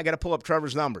 Right now, I got to pull up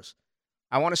Trevor's numbers.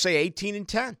 I want to say 18 and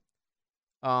 10.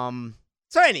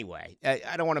 So anyway,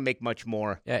 I don't want to make much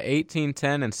more. Yeah,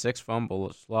 18-10 and 6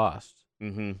 fumbles lost.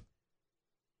 Mm-hmm.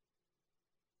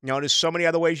 There's so many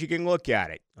other ways you can look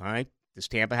at it, all right? Does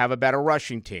Tampa have a better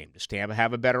rushing team? Does Tampa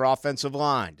have a better offensive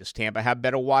line? Does Tampa have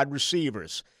better wide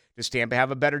receivers? Does Tampa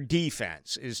have a better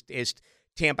defense? Is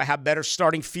Tampa have better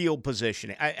starting field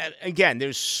positioning? Again,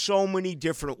 there's so many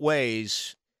different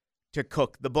ways to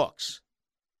cook the books.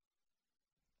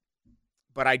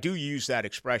 But I do use that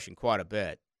expression quite a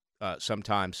bit.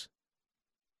 Sometimes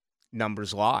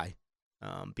numbers lie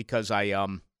because I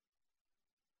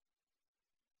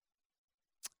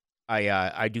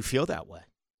do feel that way.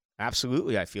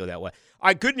 Absolutely, I feel that way. All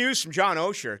right, good news from John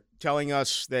Osher telling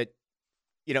us that,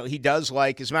 he does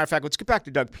like, as a matter of fact, let's get back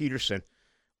to Doug Peterson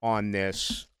on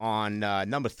this, on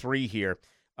number 3 here.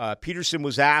 Peterson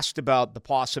was asked about the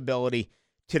possibility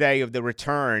today of the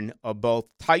return of both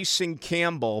Tyson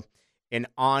Campbell and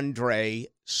Andre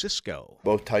Cisco.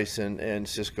 Both Tyson and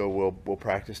Cisco will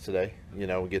practice today.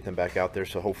 We'll get them back out there,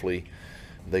 so hopefully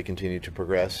they continue to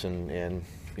progress, and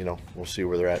we'll see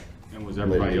where they're at. And was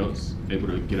everybody else able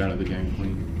to get out of the game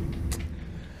clean?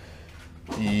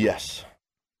 Yes.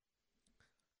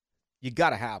 You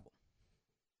got to have them.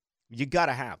 You got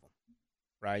to have them,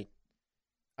 right?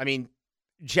 I mean,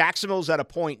 Jacksonville's at a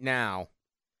point now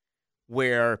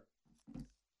where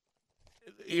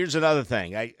here's another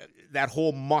thing. That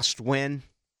whole must win,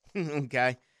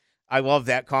 okay? I love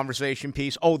that conversation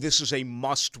piece. Oh, this is a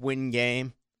must-win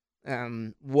game.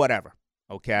 Whatever,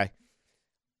 okay?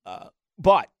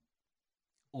 But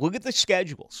look at the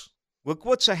schedules. Look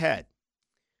what's ahead.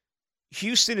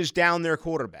 Houston is down their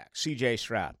quarterback, C.J.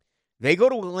 Stroud. They go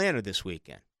to Atlanta this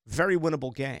weekend. Very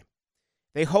winnable game.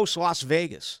 They host Las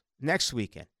Vegas next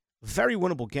weekend. Very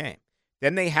winnable game.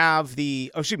 Then they have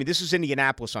this is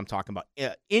Indianapolis I'm talking about.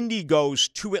 Indy goes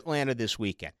to Atlanta this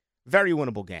weekend. Very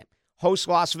winnable game. Host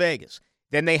Las Vegas.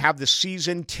 Then they have the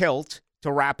season tilt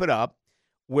to wrap it up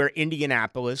where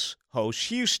Indianapolis hosts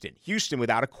Houston. Houston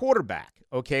without a quarterback.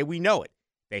 Okay, we know it.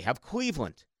 They have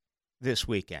Cleveland this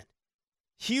weekend.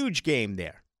 Huge game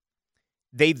there.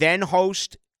 They then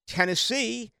host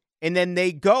Tennessee, and then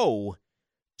they go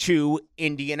to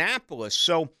Indianapolis.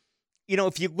 So,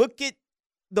 if you look at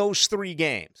those 3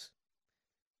 games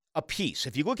apiece,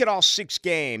 if you look at all 6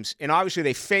 games, and obviously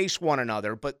they face one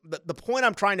another, but the point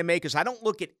I'm trying to make is I don't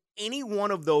look at any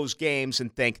one of those games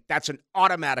and think that's an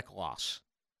automatic loss.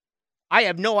 I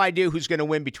have no idea who's going to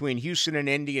win between Houston and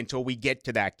Indy until we get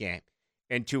to that game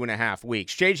in 2.5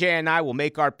 weeks. JJ and I will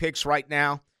make our picks right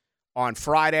now on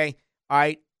Friday. All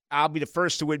right, I'll be the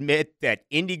first to admit that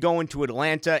Indy going to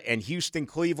Atlanta and Houston,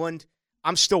 Cleveland,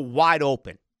 I'm still wide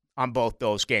open on both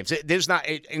those games.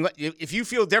 If you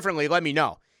feel differently, let me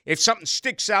know. If something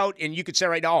sticks out and you could say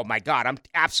right now, oh, my God, I'm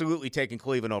absolutely taking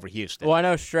Cleveland over Houston. Well, I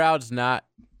know Stroud's not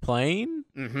playing.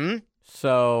 Mm-hmm.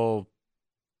 So,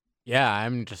 yeah,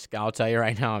 I'll tell you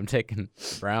right now, I'm taking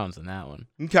Browns in that one.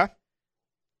 Okay.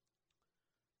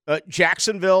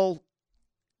 Jacksonville,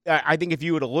 I think if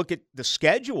you were to look at the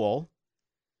schedule,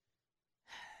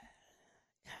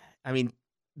 I mean,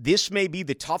 this may be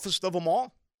the toughest of them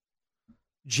all.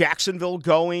 Jacksonville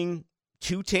going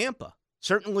to Tampa.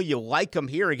 Certainly you like them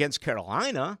here against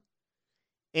Carolina.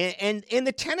 And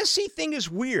the Tennessee thing is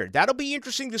weird. That'll be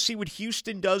interesting to see what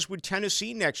Houston does with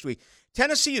Tennessee next week.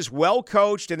 Tennessee is well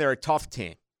coached, and they're a tough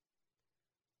team.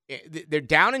 They're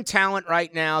down in talent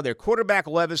right now. Their quarterback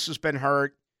Levis has been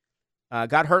hurt.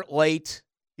 Got hurt late.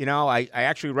 I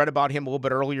actually read about him a little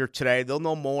bit earlier today. They'll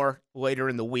know more later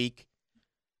in the week.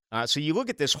 So you look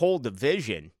at this whole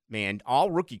division, man, all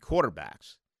rookie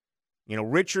quarterbacks.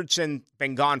 Richardson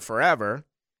been gone forever.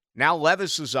 Now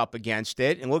Levis is up against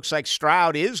it, and looks like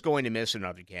Stroud is going to miss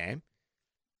another game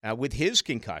with his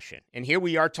concussion. And here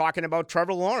we are talking about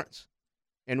Trevor Lawrence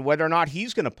and whether or not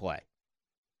he's going to play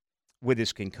with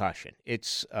his concussion.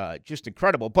 It's just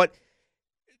incredible. But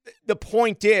the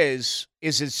point is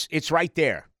it's right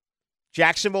there.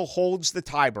 Jacksonville holds the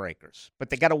tiebreakers, but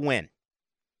they got to win.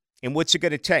 And what's it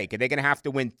going to take? Are they going to have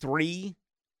to win 3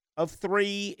 of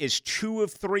 3? Is 2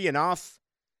 of 3 enough?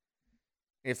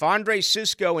 If Andre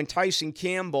Sisco and Tyson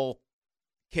Campbell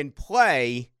can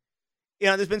play,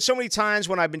 there's been so many times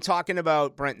when I've been talking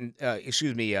about Brandon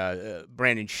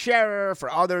Sheriff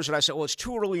or others, and I said, well, it's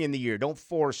too early in the year. Don't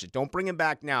force it. Don't bring him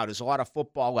back now. There's a lot of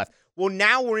football left. Well,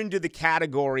 now we're into the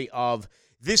category of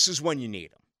this is when you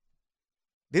need them.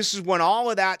 This is when all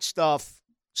of that stuff,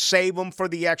 save them for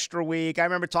the extra week. I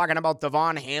remember talking about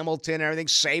Devon Hamilton and everything,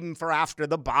 save him for after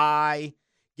the bye,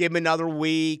 give him another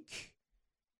week.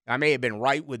 I may have been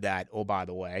right with that, oh, by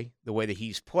the way that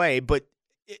he's played, but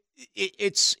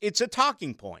it's a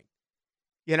talking point.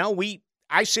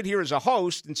 I sit here as a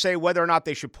host and say whether or not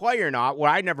they should play or not.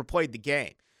 Well, I never played the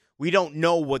game. We don't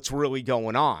know what's really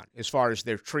going on as far as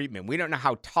their treatment. We don't know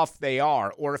how tough they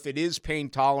are or if it is pain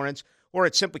tolerance or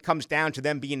it simply comes down to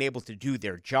them being able to do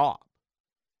their job.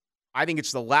 I think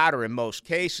it's the latter in most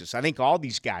cases. I think all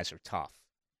these guys are tough.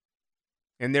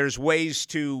 And there's ways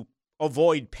to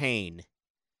avoid pain.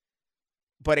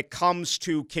 But it comes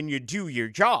to, can you do your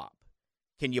job?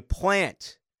 Can you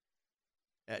plant?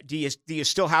 Do you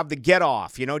still have the get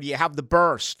off? Do you have the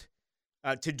burst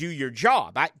to do your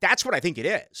job? That's what I think it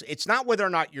is. It's not whether or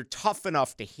not you're tough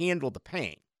enough to handle the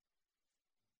pain.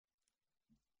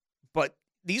 But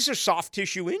these are soft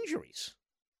tissue injuries.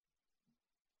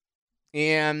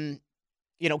 And,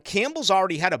 Campbell's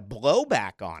already had a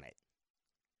blowback on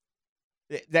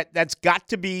it. That's got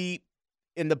to be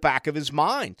in the back of his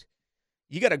mind.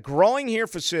 You got a growing here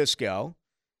for Sisco,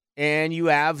 and you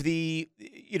have the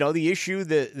issue,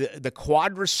 the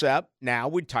quadricep now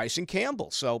with Tyson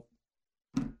Campbell. So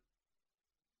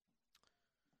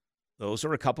those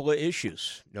are a couple of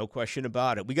issues, no question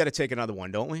about it. We got to take another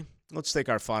one, don't we? Let's take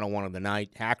our final one of the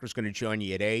night. Hacker's going to join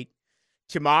you at 8.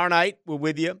 Tomorrow night, we're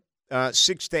with you,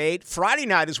 6 to 8. Friday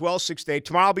night as well, 6 to 8.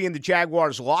 Tomorrow I'll be in the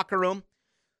Jaguars locker room.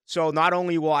 So not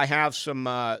only will I have some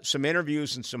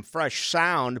interviews and some fresh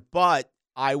sound, but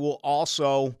I will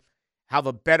also have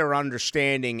a better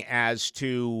understanding as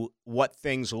to what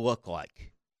things look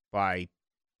like by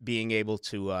being able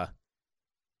to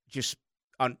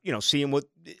seeing what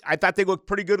I thought they looked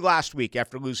pretty good last week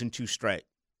after losing 2 straight.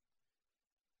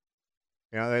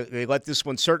 They let this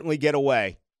one certainly get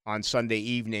away on Sunday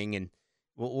evening, and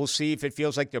we'll see if it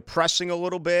feels like they're pressing a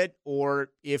little bit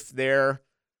or if they're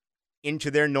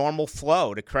into their normal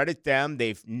flow. To credit them,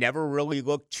 they've never really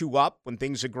looked too up when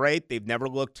things are great. They've never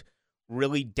looked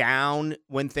really down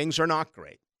when things are not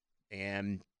great.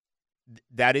 And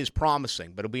that is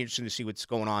promising, but it'll be interesting to see what's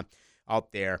going on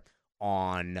out there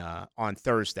on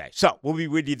Thursday. So we'll be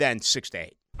with you then, 6 to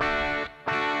 8.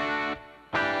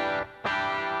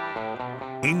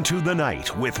 Into the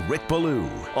Night with Rick Ballou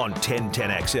on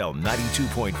 1010XL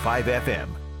 92.5 FM.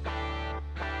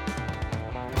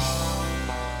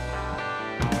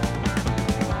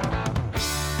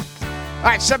 All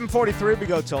right, 7:43. We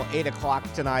go till 8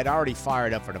 o'clock tonight. I already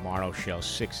fired up for tomorrow's show,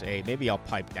 6 8. Maybe I'll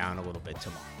pipe down a little bit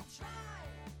tomorrow.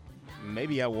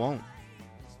 Maybe I won't.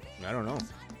 I don't know.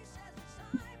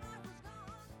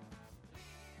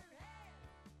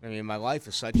 I mean, my life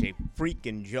is such a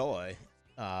freaking joy,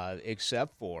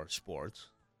 except for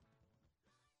sports.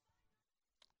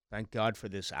 Thank God for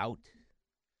this out.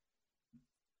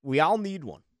 We all need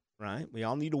one, right? We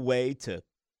all need a way to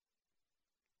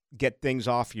get things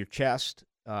off your chest.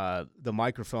 The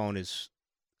microphone is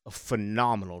a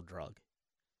phenomenal drug.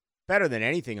 Better than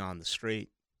anything on the street.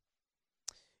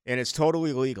 And it's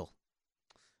totally legal.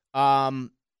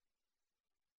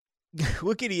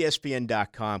 Look at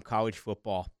ESPN.com, college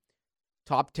football.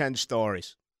 Top 10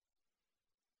 stories.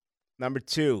 Number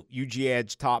 2,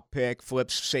 UGA's top pick,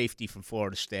 flips safety from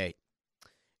Florida State.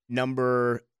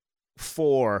 Number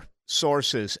 4,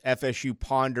 sources, FSU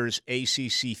ponders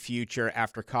ACC future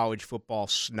after college football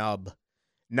snub.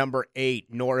 Number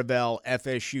 8, Norvell,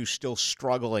 FSU still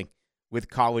struggling with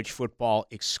college football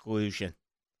exclusion.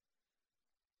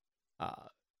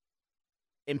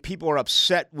 And people are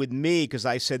upset with me because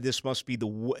I said this must be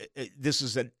this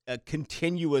is a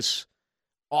continuous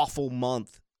awful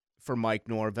month for Mike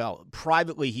Norvell.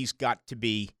 Privately, he's got to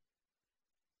be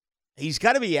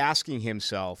asking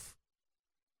himself,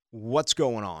 what's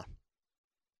going on?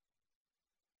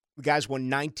 The guy's won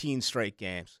 19 straight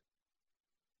games.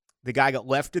 The guy got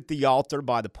left at the altar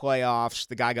by the playoffs.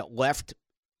 The guy got left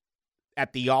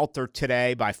at the altar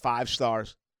today by 5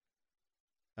 stars.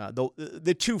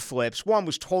 The 2 flips, one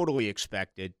was totally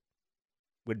expected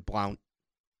with Blount.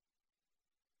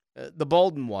 The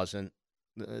Bolden wasn't.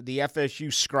 The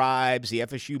FSU scribes, the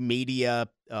FSU media,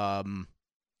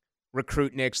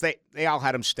 recruitniks, they all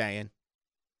had him staying.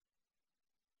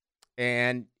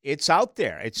 And it's out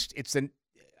there. It's an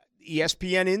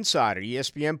ESPN Insider,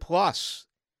 ESPN Plus.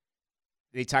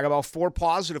 They talk about 4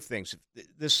 positive things.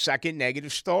 The second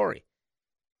negative story.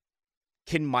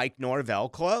 Can Mike Norvell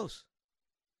close?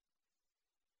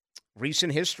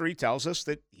 Recent history tells us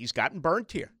that he's gotten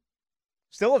burnt here.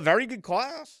 Still a very good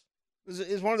class.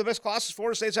 Is one of the best classes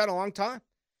Florida State's had in a long time.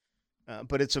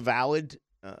 But it's a valid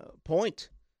point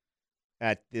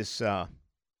at this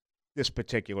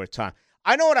particular time.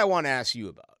 I know what I want to ask you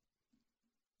about.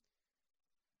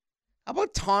 How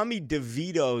about Tommy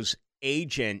DeVito's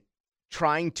agent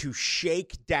trying to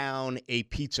shake down a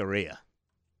pizzeria?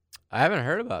 I haven't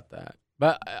heard about that.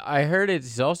 But I heard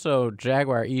it's also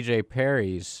Jaguar E.J.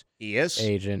 Perry's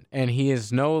agent, and he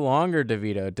is no longer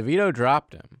DeVito. DeVito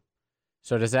dropped him.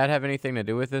 So does that have anything to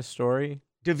do with this story?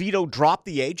 DeVito dropped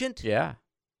the agent? Yeah.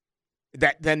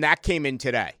 Then that came in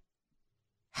today.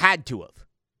 Had to have.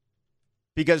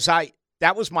 Because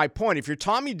that was my point. If you're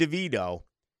Tommy DeVito,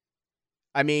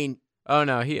 I mean... Oh,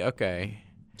 no, okay.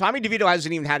 Tommy DeVito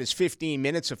hasn't even had his 15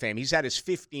 minutes of fame. He's had his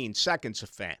 15 seconds of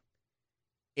fame.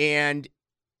 And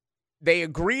they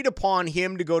agreed upon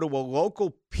him to go to a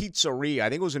local pizzeria. I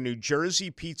think it was a New Jersey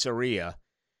pizzeria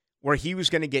where he was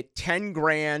going to get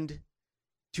 $10,000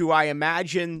 to, I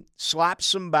imagine, slap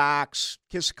some backs,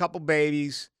 kiss a couple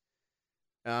babies,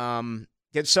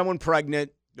 get someone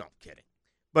pregnant. No, I'm kidding.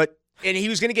 And he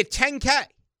was going to get $10K.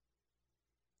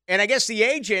 And I guess the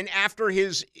agent, after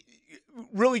his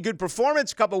really good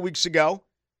performance a couple of weeks ago,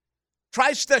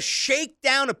 tries to shake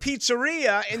down a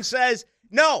pizzeria and says,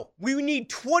 no, we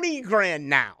need $20,000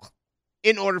 now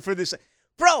in order for this.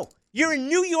 Bro, you're in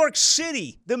New York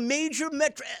City, the major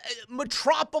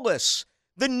metropolis,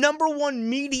 the number one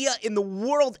media in the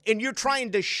world, and you're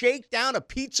trying to shake down a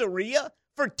pizzeria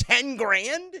for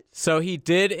 $10,000? So he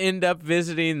did end up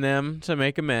visiting them to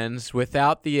make amends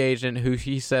without the agent, who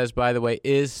he says, by the way,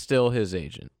 is still his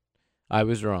agent. I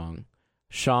was wrong.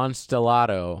 Sean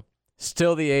Stellato,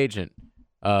 still the agent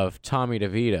of Tommy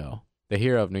DeVito, the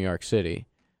hero of New York City.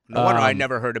 No wonder I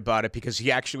never heard about it, because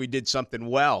he actually did something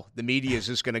well. The media is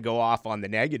just going to go off on the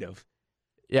negative.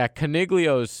 Yeah,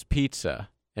 Caniglio's Pizza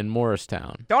in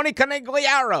Morristown. Tony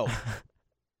Canigliaro.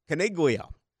 Caniglio.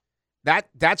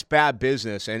 That's bad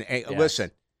business. And yes.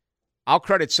 Listen, I'll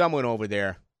credit someone over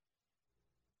there.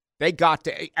 They got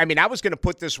to – I mean, I was going to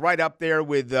put this right up there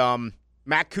with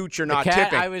Matt Kuchar not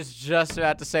tipping. I was just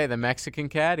about to say the Mexican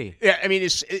caddy. Yeah, I mean,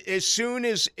 as soon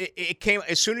as it came –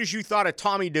 as soon as you thought of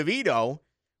Tommy DeVito,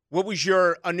 what was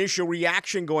your initial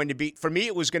reaction going to be? For me,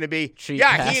 it was going to be, cheap he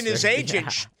bastard. and his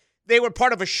agent, they were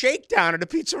part of a shakedown at a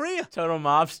pizzeria. Total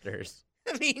mobsters.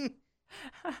 I mean –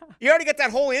 you already got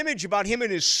that whole image about him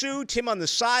in his suit, him on the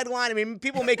sideline. I mean,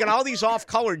 people making all these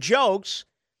off-color jokes.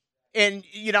 And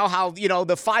you know how,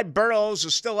 the 5 boroughs are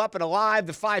still up and alive.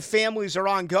 The 5 families are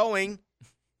ongoing.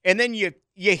 And then you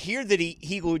hear that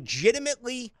he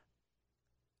legitimately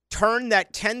turned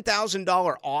that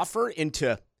 $10,000 offer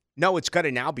into, no, it's got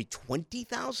to now be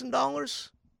 $20,000?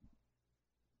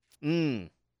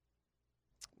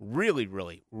 Really,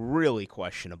 really, really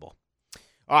questionable.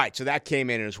 All right, so that came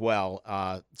in as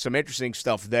well. Some interesting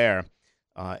stuff there.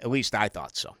 At least I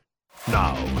thought so.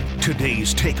 Now,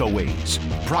 today's takeaways,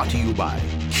 brought to you by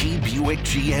Key Buick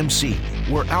GMC,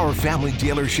 where our family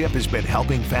dealership has been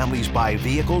helping families buy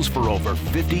vehicles for over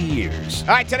 50 years. All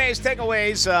right, today's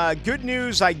takeaways. Good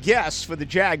news, I guess, for the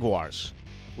Jaguars.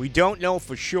 We don't know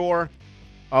for sure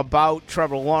about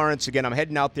Trevor Lawrence. Again, I'm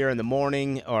heading out there in the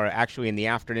morning, or actually in the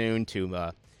afternoon,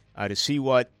 to see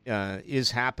what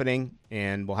is happening,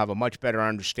 and we'll have a much better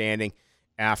understanding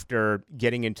after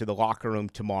getting into the locker room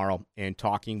tomorrow and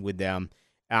talking with them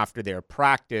after their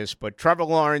practice. But Trevor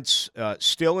Lawrence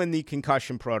still in the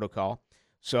concussion protocol.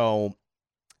 So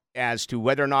as to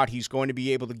whether or not he's going to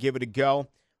be able to give it a go,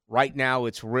 right now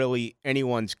it's really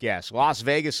anyone's guess. Las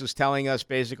Vegas is telling us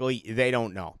basically they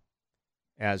don't know,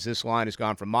 as this line has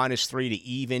gone from -3 to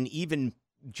even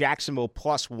Jacksonville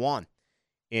 +1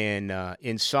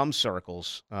 in some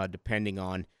circles, depending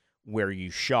on where you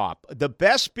shop. The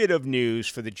best bit of news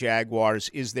for the Jaguars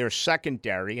is their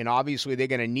secondary, and obviously they're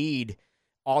going to need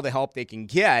all the help they can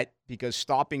get, because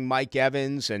stopping Mike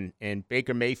Evans and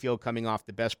Baker Mayfield coming off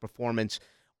the best performance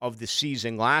of the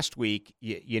season last week,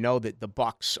 you know that the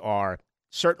Bucs are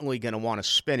certainly going to want to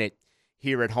spin it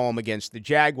here at home against the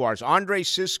Jaguars. Andre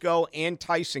Sisco and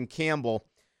Tyson Campbell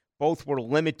both were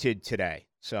limited today.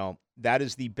 So that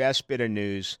is the best bit of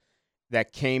news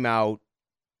that came out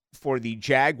for the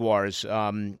Jaguars.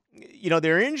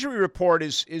 Their injury report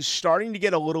is starting to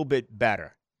get a little bit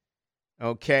better.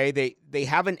 Okay, they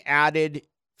haven't added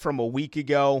from a week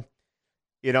ago.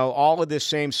 All of the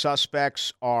same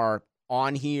suspects are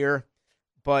on here,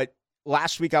 but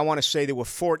last week I want to say there were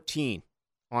 14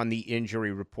 on the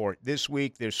injury report. This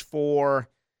week there's 4,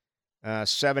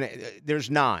 7,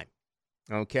 there's 9.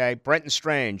 Okay, Brenton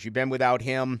Strange, you've been without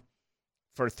him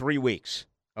for 3 weeks.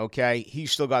 Okay,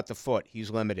 he's still got the foot. He's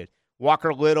limited.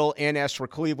 Walker Little and Ezra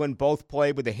Cleveland both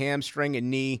played with a hamstring and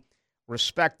knee,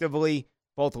 respectively,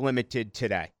 both limited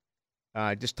today.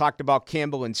 Just talked about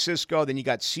Campbell and Cisco. Then you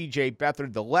got C.J.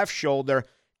 Beathard, the left shoulder,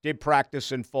 did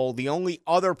practice in full. The only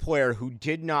other player who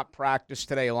did not practice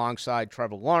today alongside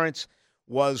Trevor Lawrence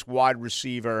was wide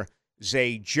receiver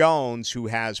Zay Jones, who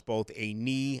has both a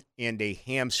knee and a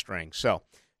hamstring. So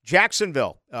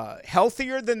Jacksonville,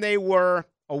 healthier than they were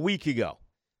a week ago.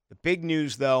 The big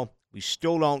news, though, we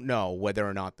still don't know whether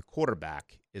or not the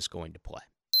quarterback is going to play.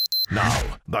 Now,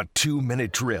 the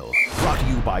 2-minute drill, brought to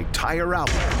you by Tire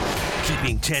Outlet.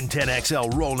 Keeping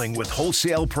 1010XL rolling with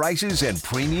wholesale prices and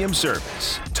premium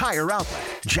service. Tire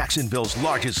Outlet, Jacksonville's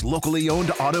largest locally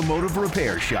owned automotive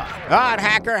repair shop. All right,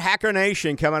 Hacker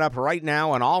Nation coming up right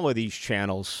now on all of these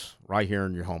channels right here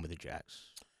in your home of the Jacks.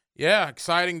 Yeah,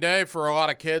 exciting day for a lot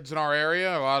of kids in our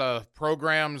area, a lot of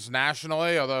programs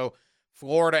nationally, although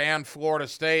Florida and Florida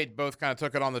State both kind of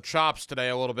took it on the chops today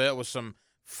a little bit with some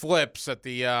flips at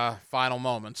the final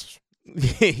moments.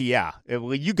 Yeah.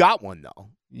 Well, you got one, though.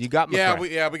 You got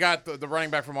McCray. We got the running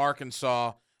back from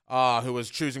Arkansas who was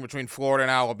choosing between Florida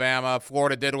and Alabama.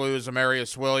 Florida did lose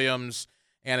Amarius Williams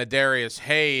and Adarius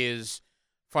Hayes.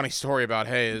 Funny story about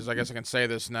Hayes. I guess I can say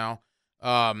this now.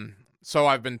 So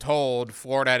I've been told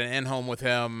Florida had an in-home with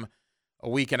him a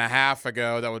week and a half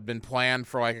ago that had been planned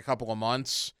for like a couple of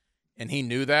months, and he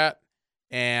knew that,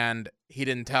 and he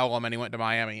didn't tell him, and he went to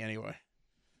Miami anyway.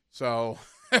 So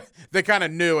they kind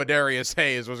of knew Adarius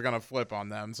Hayes was going to flip on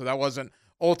them, so that wasn't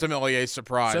ultimately a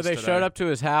surprise. So they today. showed up to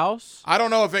his house? I don't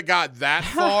know if it got that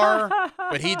far,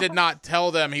 but he did not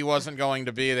tell them he wasn't going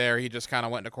to be there. He just kind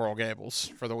of went to Coral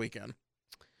Gables for the weekend.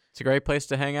 It's a great place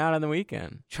to hang out on the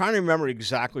weekend. Trying to remember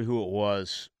exactly who it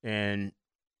was, and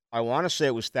I want to say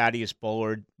it was Thaddeus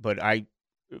Bullard, but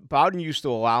Bowden used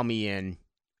to allow me in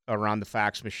around the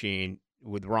fax machine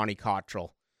with Ronnie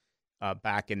Cottrell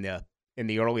back in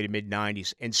the early to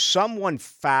mid-'90s, and someone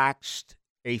faxed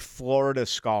a Florida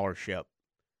scholarship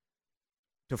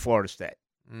to Florida State.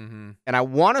 Mm-hmm. And I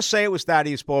want to say it was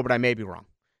Thaddeus Bullard, but I may be wrong.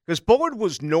 Because Bullard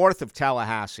was north of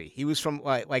Tallahassee. He was from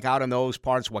like out in those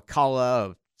parts,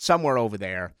 Wakulla, somewhere over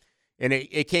there. And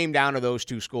it came down to those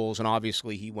two schools, and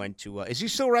obviously he went to is he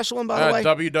still wrestling, by the way?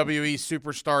 WWE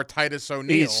superstar Titus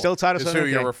O'Neil. He's still Titus O'Neil. Is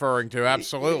who you're referring to,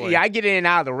 absolutely. Yeah, I get in and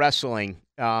out of the wrestling.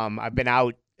 I've been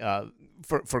out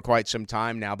for quite some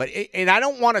time now. But and I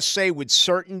don't want to say with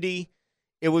certainty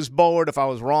it was Bullard if I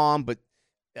was wrong, but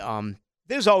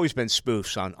there's always been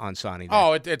spoofs on Sonny.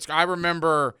 Oh, I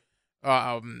remember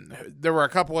there were a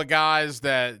couple of guys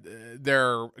that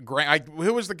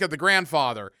who was the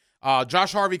grandfather?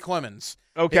 Josh Harvey Clemens.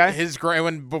 Okay.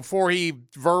 Before he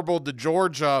verbaled to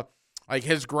Georgia, like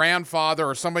his grandfather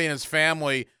or somebody in his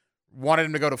family wanted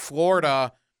him to go to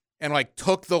Florida and like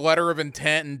took the letter of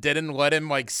intent and didn't let him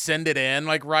like send it in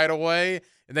like right away.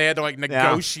 And they had to like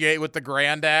negotiate with the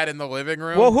granddad in the living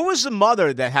room. Well, who was the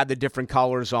mother that had the different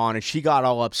colors on and she got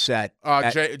all upset?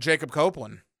 Jacob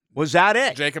Copeland. Was that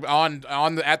it? Jacob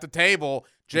at the table,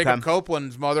 Jacob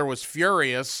Copeland's mother was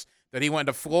furious that he went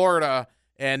to Florida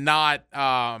and not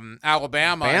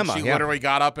Alabama, and she literally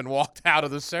got up and walked out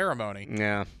of the ceremony.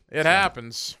 Yeah. It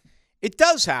happens. It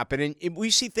does happen, and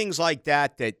we see things like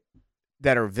that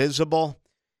are visible.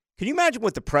 Can you imagine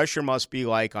what the pressure must be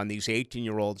like on these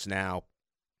 18-year-olds now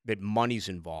that money's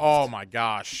involved? Oh, my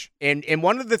gosh. And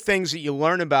one of the things that you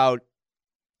learn about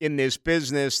in this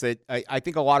business that I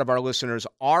think a lot of our listeners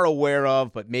are aware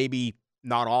of, but maybe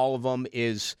not all of them,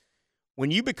 is when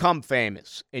you become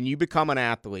famous and you become an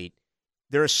athlete,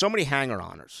 there are so many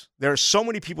hanger-oners. There are so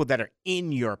many people that are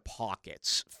in your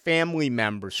pockets, family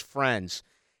members, friends.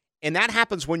 And that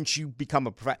happens once you become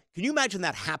a professional. Can you imagine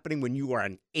that happening when you are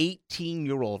an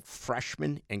 18-year-old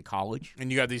freshman in college? And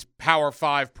you got these Power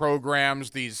 5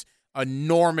 programs, these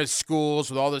enormous schools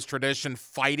with all this tradition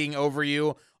fighting over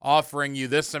you, offering you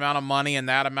this amount of money and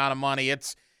that amount of money.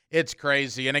 It's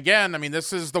crazy. And again, I mean,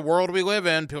 this is the world we live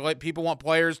in. People want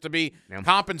players to be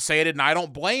compensated, and I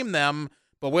don't blame them.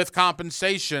 But with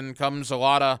compensation comes a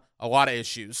lot of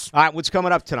issues. All right, what's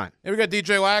coming up tonight? Here we got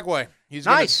DJ Lagway. He's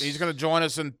going to join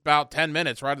us in about 10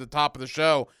 minutes, right at the top of the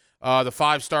show. The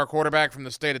 5-star quarterback from the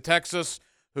state of Texas,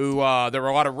 who there were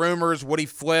a lot of rumors. Would he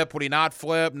flip? Would he not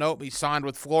flip? Nope, he signed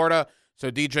with Florida. So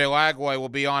DJ Lagway will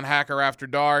be on Hacker After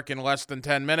Dark in less than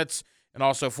 10 minutes. And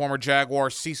also former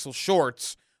Jaguar Cecil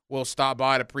Shorts will stop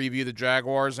by to preview the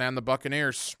Jaguars and the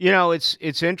Buccaneers. You know, it's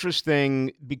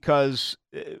interesting because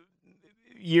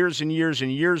years and years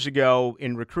and years ago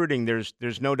in recruiting,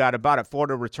 there's no doubt about it.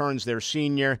 Florida returns their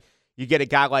senior. You get a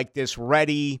guy like this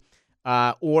ready,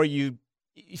 or you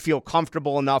feel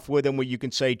comfortable enough with him where you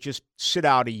can say, just sit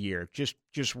out a year, just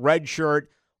redshirt,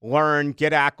 learn,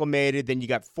 get acclimated. Then you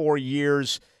got 4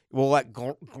 years. We'll let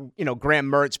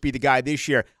Graham Mertz be the guy this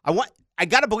year. I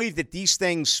got to believe that these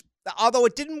things, although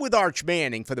it didn't with Arch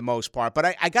Manning for the most part,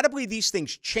 but I got to believe these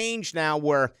things change now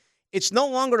where it's no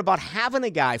longer about having a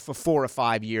guy for 4 or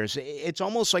 5 years. It's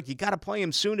almost like you got to play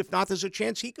him soon. If not, there's a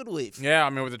chance he could leave. Yeah, I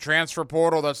mean, with the transfer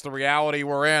portal, that's the reality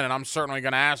we're in, and I'm certainly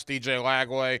going to ask DJ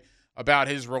Lagway about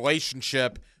his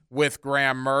relationship with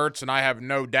Graham Mertz, and I have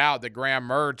no doubt that Graham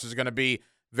Mertz is going to be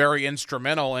very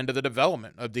instrumental into the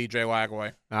development of DJ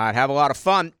Lagway. All right, have a lot of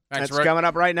fun. Thanks, That's Rick. coming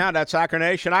up right now. That's Hacker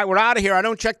Nation. All right, we're out of here. I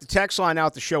don't check the text line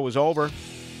out. The show is over.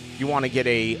 If you want to get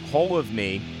a hold of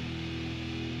me,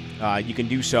 you can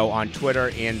do so on Twitter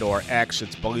and or X.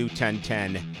 It's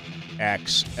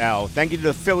Ballou1010XL. Thank you to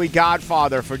the Philly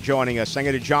Godfather for joining us. Thank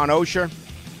you to John Osher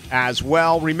as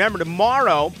well. Remember,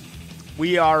 tomorrow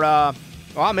we are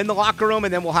I'm in the locker room,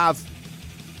 and then we'll have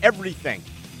everything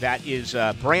that is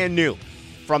brand new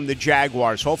from the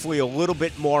Jaguars. Hopefully a little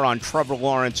bit more on Trevor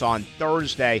Lawrence on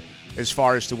Thursday as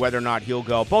far as to whether or not he'll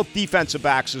go. Both defensive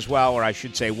backs as well, or I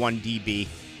should say one DB,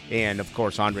 and, of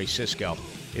course, Andre Sisco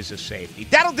is a safety.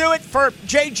 That'll do it for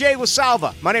J.J.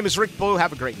 LaSalva. My name is Rick Ballou.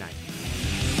 Have a great night.